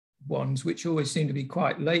ones, which always seem to be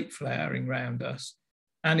quite late flowering round us.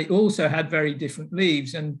 And it also had very different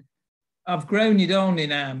leaves. And I've grown it on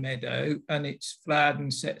in our meadow, and it's flowered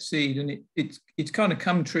and set seed, and it's kind of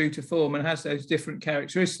come true to form and has those different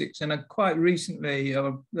characteristics. And quite recently,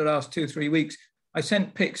 the last 2 or 3 weeks, I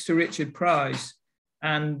sent pics to Richard Price,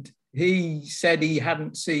 and he said he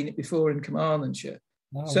hadn't seen it before in Carmarthenshire.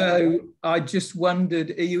 Oh, so wow. I just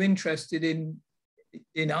wondered, are you interested in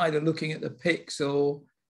either looking at the pics or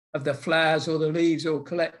of the flowers or the leaves, or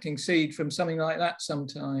collecting seed from something like that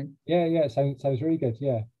sometime? Yeah, sounds really good.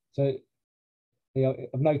 Yeah, so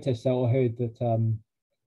I've noticed or heard that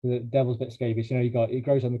the Devil's Bit scabious, you know, it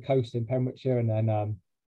grows on the coast in Pembrokeshire, and then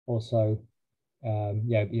also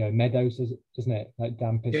meadows, doesn't it? Like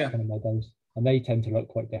dampish kind of meadows, and they tend to look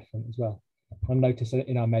quite different as well. I noticed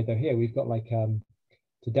in our meadow here we've got like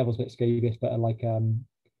the Devil's Bit scabious, but a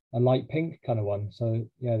light pink kind of one. So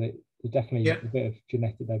yeah, there's definitely a bit of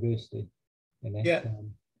genetic diversity in it. Yeah.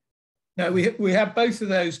 No, we have both of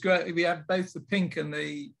those. We have both the pink and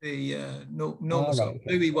the normal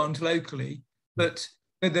bluey ones locally. But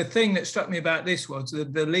the thing that struck me about this was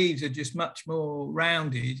that the leaves are just much more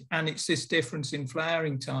rounded, and it's this difference in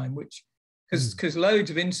flowering time, which because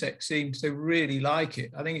loads of insects seem to really like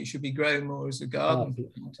it. I think it should be grown more as a garden.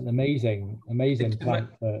 It's an amazing plant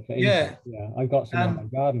for insects. Yeah, I've got some in my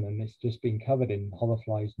garden, and it's just been covered in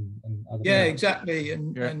hoverflies and other things. Exactly,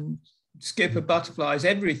 and skipper butterflies,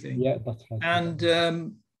 everything. Yeah, butterflies.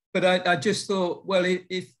 And but I just thought, well,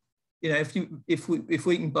 if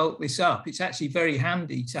we can bulk this up, it's actually very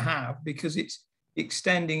handy to have, because it's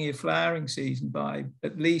extending your flowering season by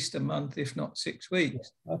at least a month, if not 6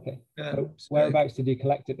 weeks. Okay. Whereabouts did you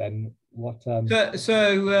collect it then? What? Well,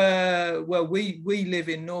 we live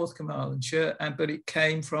in North Carmarthenshire, but it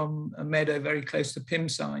came from a meadow very close to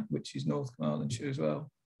Pimside, which is North Carmarthenshire as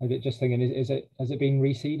well. I was just thinking, has it been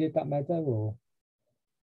reseeded, that meadow, or?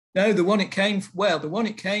 No, the one it came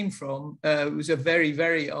from was a very,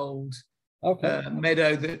 very old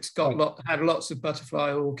meadow that's had lots of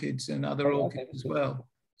butterfly orchids and other orchids as well.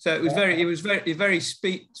 So it was very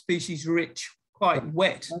species rich, quite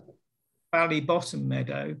wet valley bottom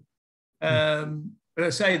meadow. But I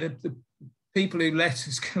say that the people who let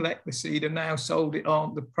us collect the seed have now sold it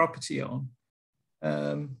on the property on.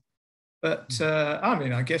 I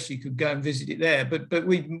mean, I guess you could go and visit it there, but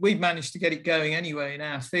we managed to get it going anyway in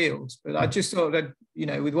our fields. But I just thought that, you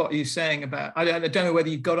know, with what you're saying about, I don't know whether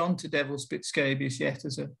you've got onto Devil's Bit scabious yet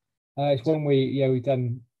as a. It's one we've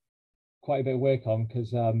done quite a bit of work on,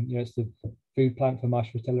 because it's the food plant for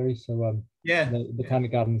marsh fritillary. So the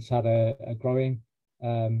Botanic Gardens had a growing.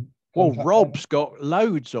 Well, Rob's got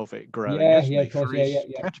loads of it growing.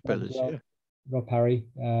 Caterpillars. Rob Parry.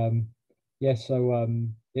 So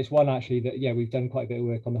it's one actually that we've done quite a bit of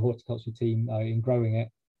work on, the horticulture team in growing it.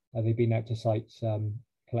 They've been out to sites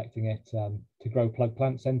collecting it to grow plug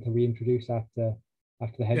plants then to reintroduce after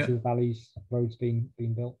the heads of the valleys roads being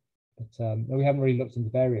built. But we haven't really looked into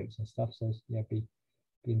variants and stuff, so be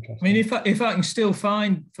interesting. I mean, if I can still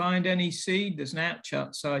find any seed, there's an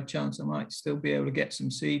outside chance I might still be able to get some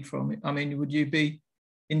seed from it. I mean, would you be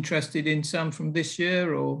interested in some from this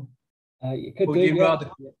year, or?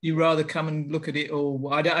 You rather come and look at it,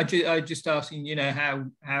 or I just asking, you know,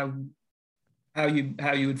 how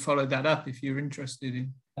you would follow that up if you're interested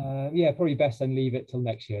in. Probably best then leave it till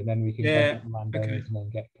next year, and then we can contact the landowners and then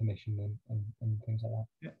get permission and things like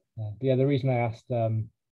that. The reason I asked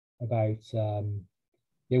about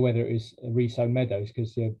whether it was resown meadows,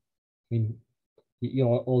 because I mean, you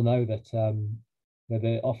all know that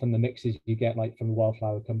often the mixes you get like from the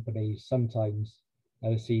wildflower companies, sometimes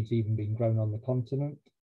the seeds even being grown on the continent,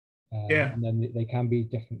 and then they can be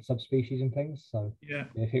different subspecies and things. So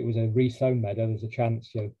if it was a resown meadow, there's a chance,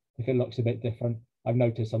 if it looks a bit different, I've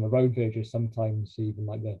noticed on the road verges sometimes even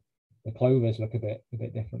like the clovers look a bit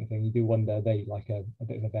different. I think you do wonder are they like a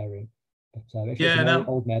bit of a variant. But if it's an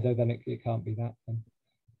old meadow, then it can't be that. Then.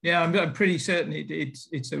 Yeah, I'm pretty certain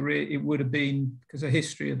it would have been, because the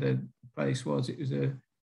history of the place was it was a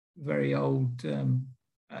very old, and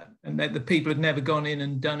that the people had never gone in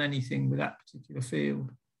and done anything with that particular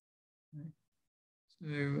field. So,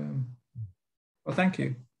 well, thank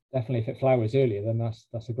you. Definitely, if it flowers earlier, then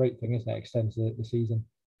that's a great thing, isn't it? It extends the season.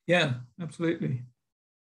 Yeah, absolutely.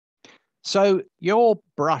 So your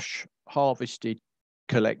brush harvested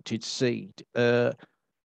collected seed that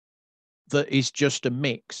is just a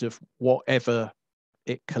mix of whatever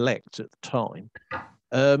it collects at the time.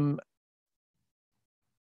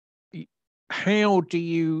 How do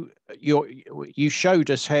you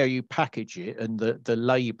showed us how you package it and the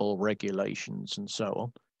label regulations and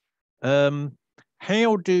so on.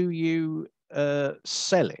 How do you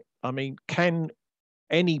sell it? I mean, can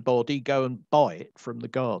anybody go and buy it from the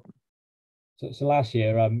garden? So last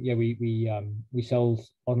year, yeah, we sold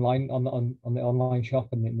online on the online shop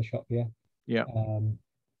and in the shop here. Yeah.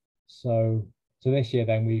 So this year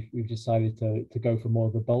then we've decided to go for more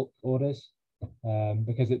of the bulk orders,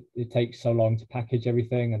 because it takes so long to package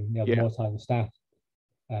everything, and the more time the staff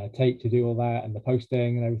take to do all that and the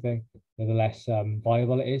posting and everything, the less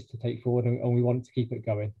viable it is to take forward, and we want to keep it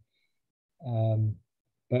going.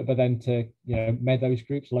 But then to Meadows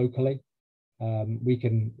groups locally, we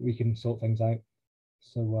can sort things out.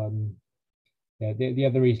 So yeah, the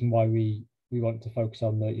other reason why we want to focus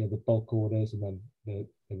on the bulk orders and then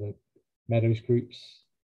the Meadows groups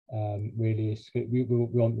really is we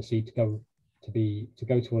want the seed to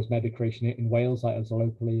go towards meadow creation in Wales, like as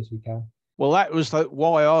locally as we can. Well, that was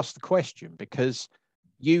why I asked the question, because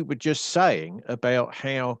you were just saying about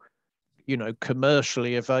how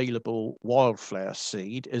commercially available wildflower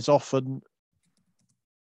seed is often,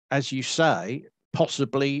 as you say,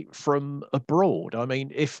 possibly from abroad. I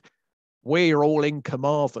mean, if we're all in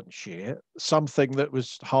Carmarthenshire, something that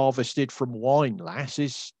was harvested from Winelass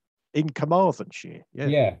is in Carmarthenshire.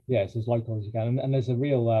 Yeah, it's as local as you can, and there's a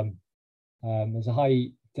real there's a high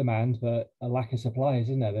demand but a lack of supplies,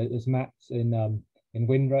 isn't there? There's mats in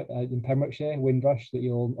Pembrokeshire, Windrush, that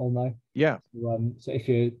you all know. Yeah. So if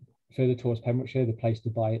you're further towards Pembrokeshire, the place to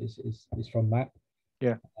buy it is from Matt.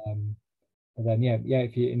 Yeah. And then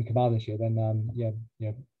if you're in Carmarthenshire, then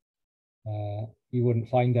you wouldn't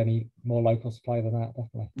find any more local supply than that,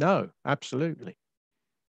 definitely. No, absolutely.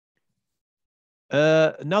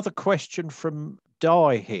 Another question from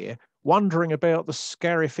Di here, wondering about the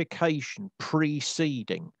scarification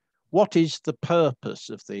pre-seeding. What is the purpose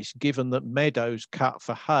of this, given that meadows cut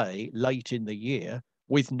for hay late in the year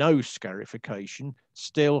with no scarification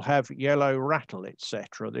still have yellow rattle,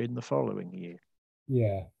 etc., in the following year?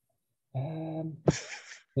 Yeah.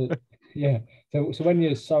 Yeah. So when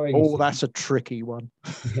you're sowing, that's a tricky one.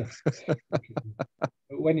 Yeah.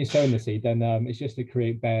 When you're sowing the seed, then it's just to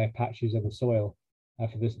create bare patches of the soil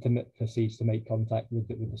for seeds to make contact with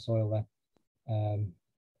the soil there.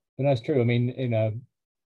 But that's true. I mean, in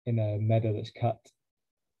a meadow that's cut,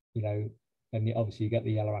 then obviously you get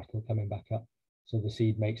the yellow rattle coming back up, so the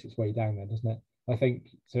seed makes its way down there, doesn't it? I think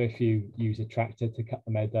so. If you use a tractor to cut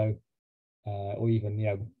the meadow, or even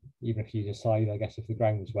if you decide, I guess if the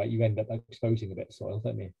ground was wet, you end up exposing a bit of soil,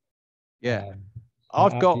 don't you? Yeah.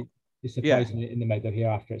 It's surprising in the meadow here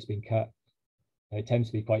after it's been cut. It tends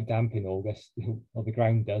to be quite damp in August, or the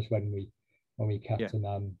ground does when we cut. Yeah.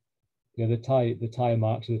 And the tire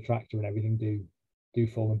marks of the tractor and everything do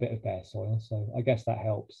form a bit of bare soil. So I guess that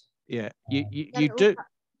helps. Yeah, you do.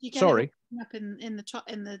 Sorry. Up in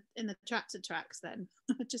the tractor tracks then.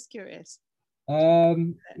 Just curious. Yeah,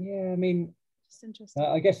 I mean, just interesting.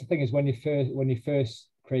 I guess the thing is when you're first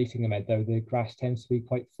creating a meadow, the grass tends to be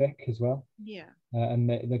quite thick as well. Yeah. And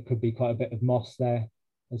there could be quite a bit of moss there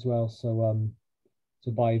as well.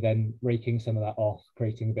 So by then raking some of that off,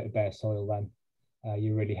 creating a bit of bare soil, then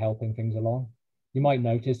you're really helping things along. You might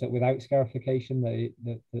notice that without scarification,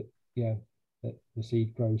 that the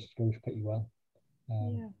seed grows pretty well.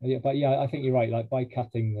 But I think you're right. Like by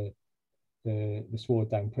cutting the sward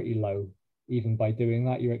down pretty low, even by doing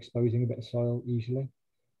that, you're exposing a bit of soil usually.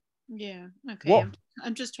 Yeah. Okay.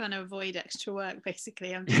 I'm just trying to avoid extra work,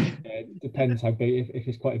 basically. It depends how big. If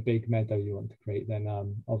it's quite a big meadow you want to create, then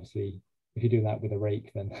obviously if you do that with a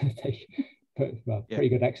rake, then pretty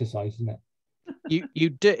good exercise, isn't it? You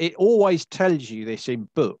do. It always tells you this in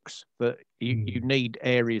books that you need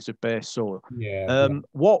areas of bare soil.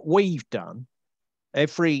 What we've done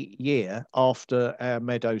every year after our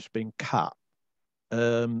meadow's been cut,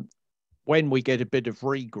 when we get a bit of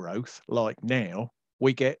regrowth, like now,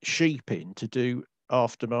 we get sheep in to do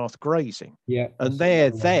aftermath grazing. Yeah. And they're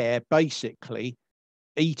there basically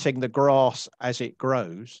eating the grass as it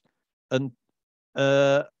grows. And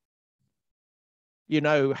you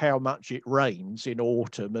know how much it rains in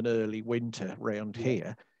autumn and early winter around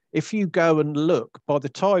here. If you go and look, by the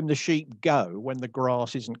time the sheep go, when the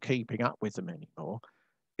grass isn't keeping up with them anymore,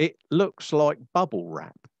 it looks like bubble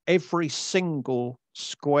wrap. Every single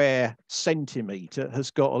square centimetre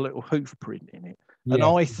has got a little hoof print in it. And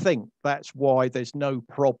I think that's why there's no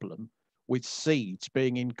problem with seeds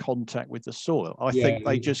being in contact with the soil. I think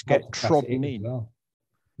they just get trodden in. Well.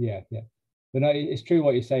 Yeah. But no, it's true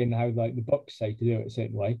what you're saying, how like the books say to do it a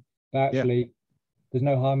certain way, but actually there's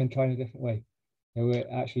no harm in trying a different way. You know,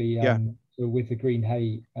 we're actually so with the green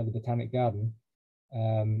hay at the Botanic Garden,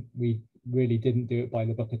 we really didn't do it by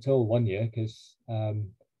the book at all one year because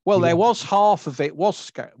well, there was half of it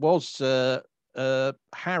was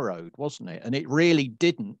harrowed, wasn't it? And it really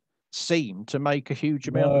didn't seem to make a huge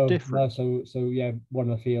amount of difference. No, so yeah, one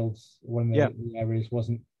of the fields, one of the areas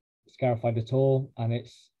wasn't scarified at all, and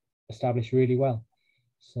it's established really well.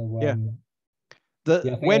 So I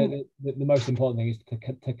think the most important thing is to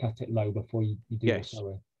cut it low before you do your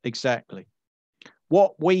sowing. Exactly.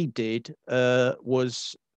 What we did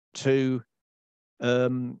was to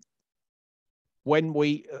when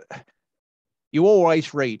we you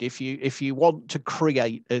always read if you want to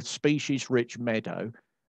create a species rich meadow,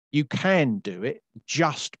 you can do it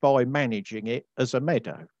just by managing it as a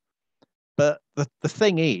meadow. But the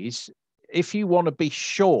thing is, if you want to be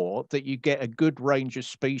sure that you get a good range of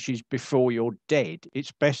species before you're dead,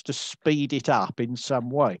 it's best to speed it up in some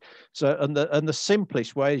way. So, and the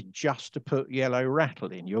simplest way is just to put yellow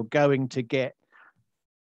rattle in. You're going to get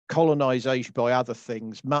colonization by other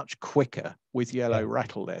things much quicker with yellow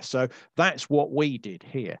rattle there. So that's what we did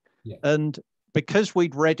here. Yeah. And because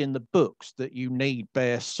we'd read in the books that you need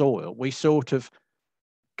bare soil, we sort of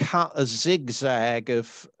cut a zigzag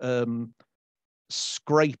of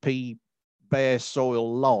scrapey bare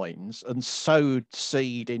soil lines and sowed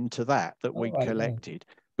seed into that we collected.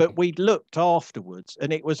 But we looked afterwards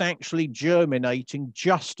and it was actually germinating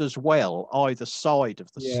just as well either side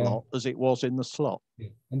of the slot as it was in the slot.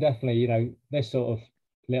 And definitely, you know, this sort of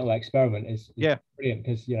little experiment is brilliant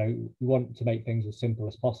because, you know, you want to make things as simple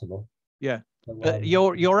as possible. Yeah. So,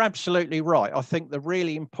 you're absolutely right. I think the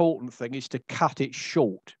really important thing is to cut it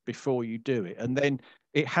short before you do it, and then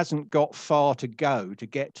it hasn't got far to go to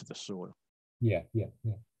get to the soil. Yeah.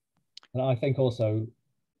 And I think also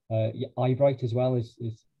eyebright as well is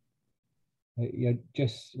you know,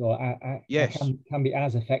 just can be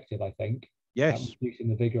as effective, I think. Yes. At reducing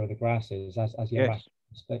the vigor of the grasses as your rat,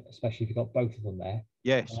 especially if you've got both of them there.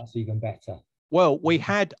 Yes. That's even better. Well, we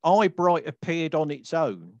had eyebright appeared on its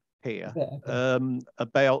own here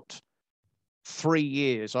about 3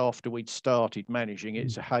 years after we'd started managing it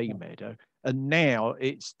as a hay meadow, and now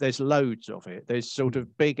there's loads of it. There's sort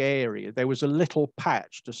of big area. There was a little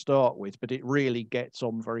patch to start with, but it really gets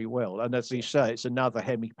on very well. And as you say, it's another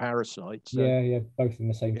hemiparasite. So, both in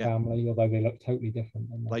the same family, although they look totally different.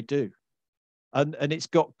 They do, and it's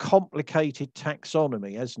got complicated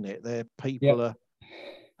taxonomy, hasn't it? People are.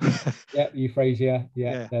 Euphrasia.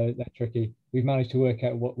 They're tricky. We've managed to work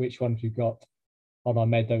out which ones we've got on our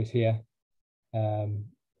meadows here, but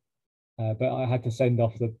I had to send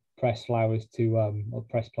off the pressed flowers to or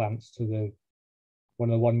pressed plants to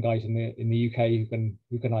one guys in the UK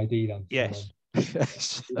who can ID them. Yes.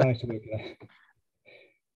 So, we managed to work it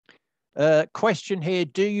out. Question here: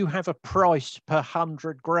 do you have a price per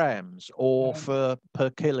 100 grams or per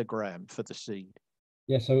kilogram for the seed?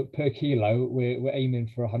 Yeah, so per kilo, we're aiming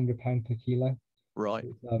for £100 per kilo. Right.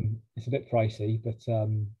 So it's a bit pricey, but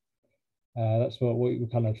that's what we're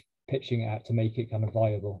kind of pitching it at to make it kind of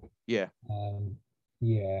viable. Yeah.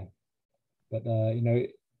 But you know,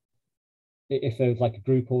 if there was like a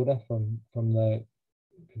group order from the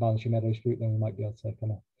Carmarthenshire Meadows group, then we might be able to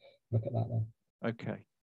kind of look at that then. Okay.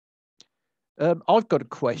 I've got a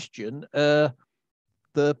question.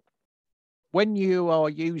 When you are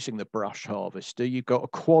using the brush harvester, you've got a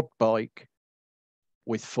quad bike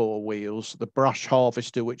with 4 wheels, the brush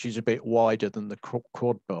harvester, which is a bit wider than the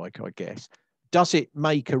quad bike, I guess. Does it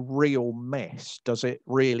make a real mess? Does it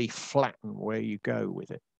really flatten where you go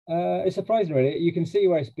with it? It's surprising, really. You can see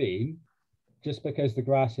where it's been, just because the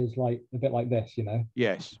grass is like a bit like this, you know.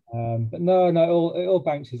 Yes. But no, it all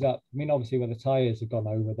bounces up. I mean, obviously, when the tires have gone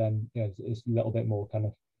over, then you know it's a little bit more kind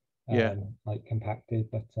of like compacted.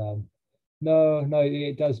 But no,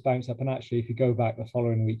 it does bounce up. And actually, if you go back the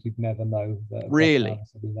following week, you'd never know that. Really?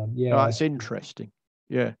 Yeah. Oh, that's interesting.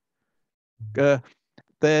 Yeah.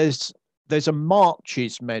 There's a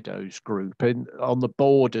Marches Meadows group on the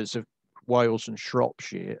borders of Wales and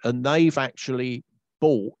Shropshire, and they've actually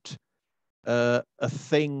bought a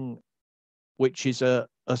thing which is a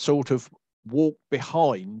sort of walk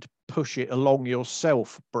behind, push it along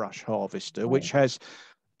yourself brush harvester, which has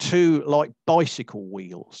two like bicycle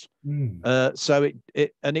wheels. So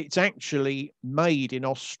it's actually made in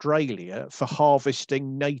Australia for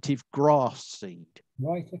harvesting native grass seed.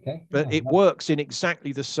 Right, okay. But it works in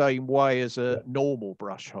exactly the same way as a normal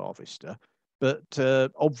brush harvester. But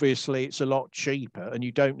obviously it's a lot cheaper and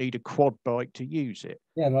you don't need a quad bike to use it.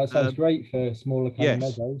 Yeah, no, that sounds great for smaller kind of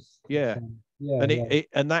meadows. Yeah.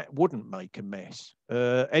 And that wouldn't make a mess.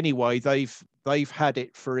 Anyway, they've had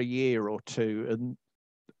it for a year or two, and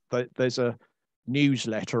there's a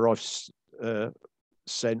newsletter I've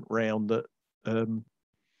sent round that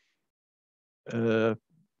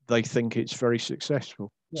they think it's very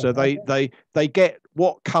successful. So they get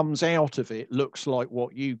what comes out of it looks like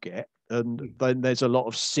what you get, and then there's a lot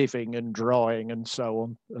of sieving and drying and so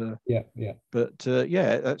on. But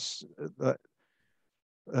that's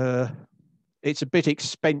it's a bit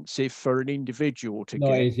expensive for an individual to get.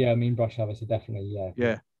 No, it is. Yeah, I mean, brush harvester definitely.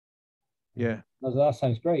 Yeah. No, that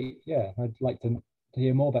sounds great. Yeah, I'd like to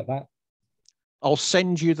hear more about that. I'll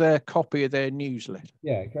send you their copy of their newsletter.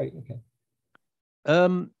 Yeah, great. Okay.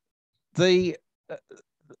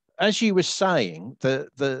 As you were saying,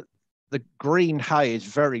 the green hay is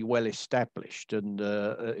very well established, and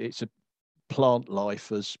it's a plant life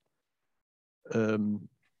has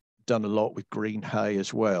done a lot with green hay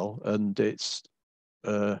as well, and it's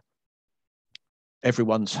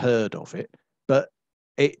everyone's heard of it, but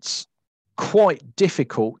it's quite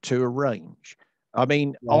difficult to arrange. I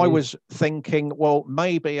mean, I was thinking, well,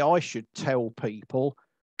 maybe I should tell people,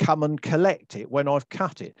 come and collect it when I've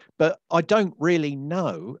cut it. But I don't really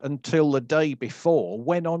know until the day before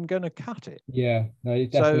when I'm going to cut it. Yeah, no,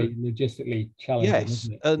 it's definitely logistically challenging. Yes,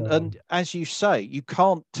 isn't it? and as you say, you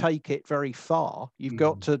can't take it very far. You've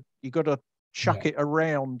got to chuck it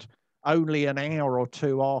around only an hour or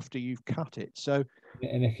two after you've cut it. So,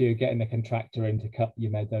 and if you're getting a contractor in to cut your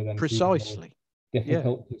meadow, then precisely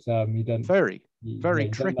difficult. Yeah. You don't very you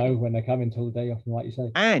tricky. Don't know when they come until the day off, like you say.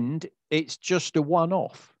 And it's just a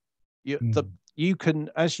one-off. You can,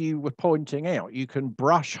 as you were pointing out, you can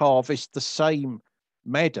brush harvest the same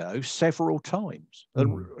meadow several times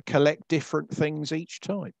and collect different things each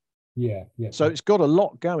time. Yeah. So it's got a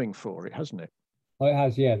lot going for it, hasn't it? Oh, it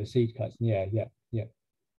has. Yeah, the seed cuts. Yeah.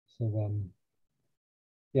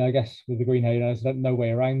 So I guess with the green hay, there's no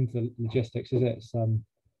way around the logistics, is it? It's,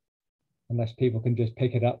 unless people can just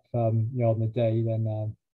pick it up, on the day,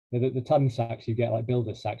 then the ton sacks you get, like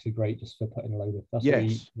builder sacks, are great just for putting a load of. That's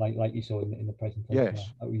like you saw in the presentation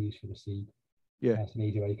that we use for the seed. Yeah, that's an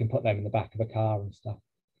easy way. You can put them in the back of a car and stuff.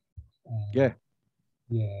 Yeah.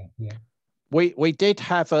 We did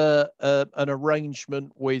have an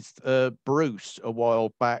arrangement with Bruce a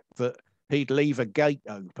while back that he'd leave a gate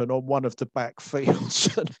open on one of the back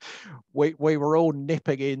fields, and we were all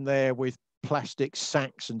nipping in there with plastic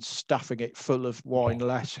sacks and stuffing it full of wine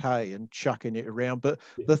lass hay and chucking it around. But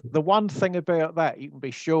the one thing about that you can be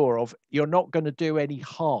sure of, you're not going to do any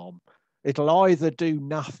harm. It'll either do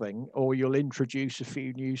nothing or you'll introduce a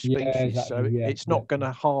few new species. Exactly. So it's not going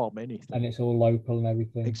to harm anything. And it's all local and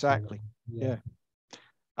everything. Exactly. So,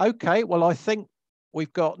 okay, well, I think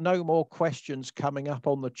we've got no more questions coming up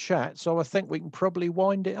on the chat, so I think we can probably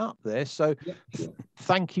wind it up there. So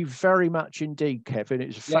thank you very much indeed, Kevin. It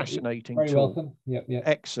was a fascinating talk. Very welcome.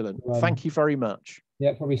 Excellent. Thank you very much.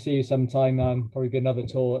 Yeah, probably see you sometime. Probably be another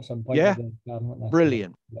tour at some point. Yeah,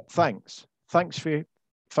 brilliant. Thanks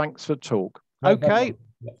for talk. Okay.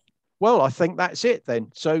 Well, I think that's it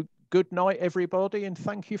then. So good night, everybody, and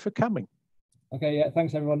thank you for coming. Okay,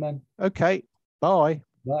 thanks everyone then. Okay, bye.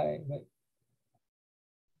 Bye.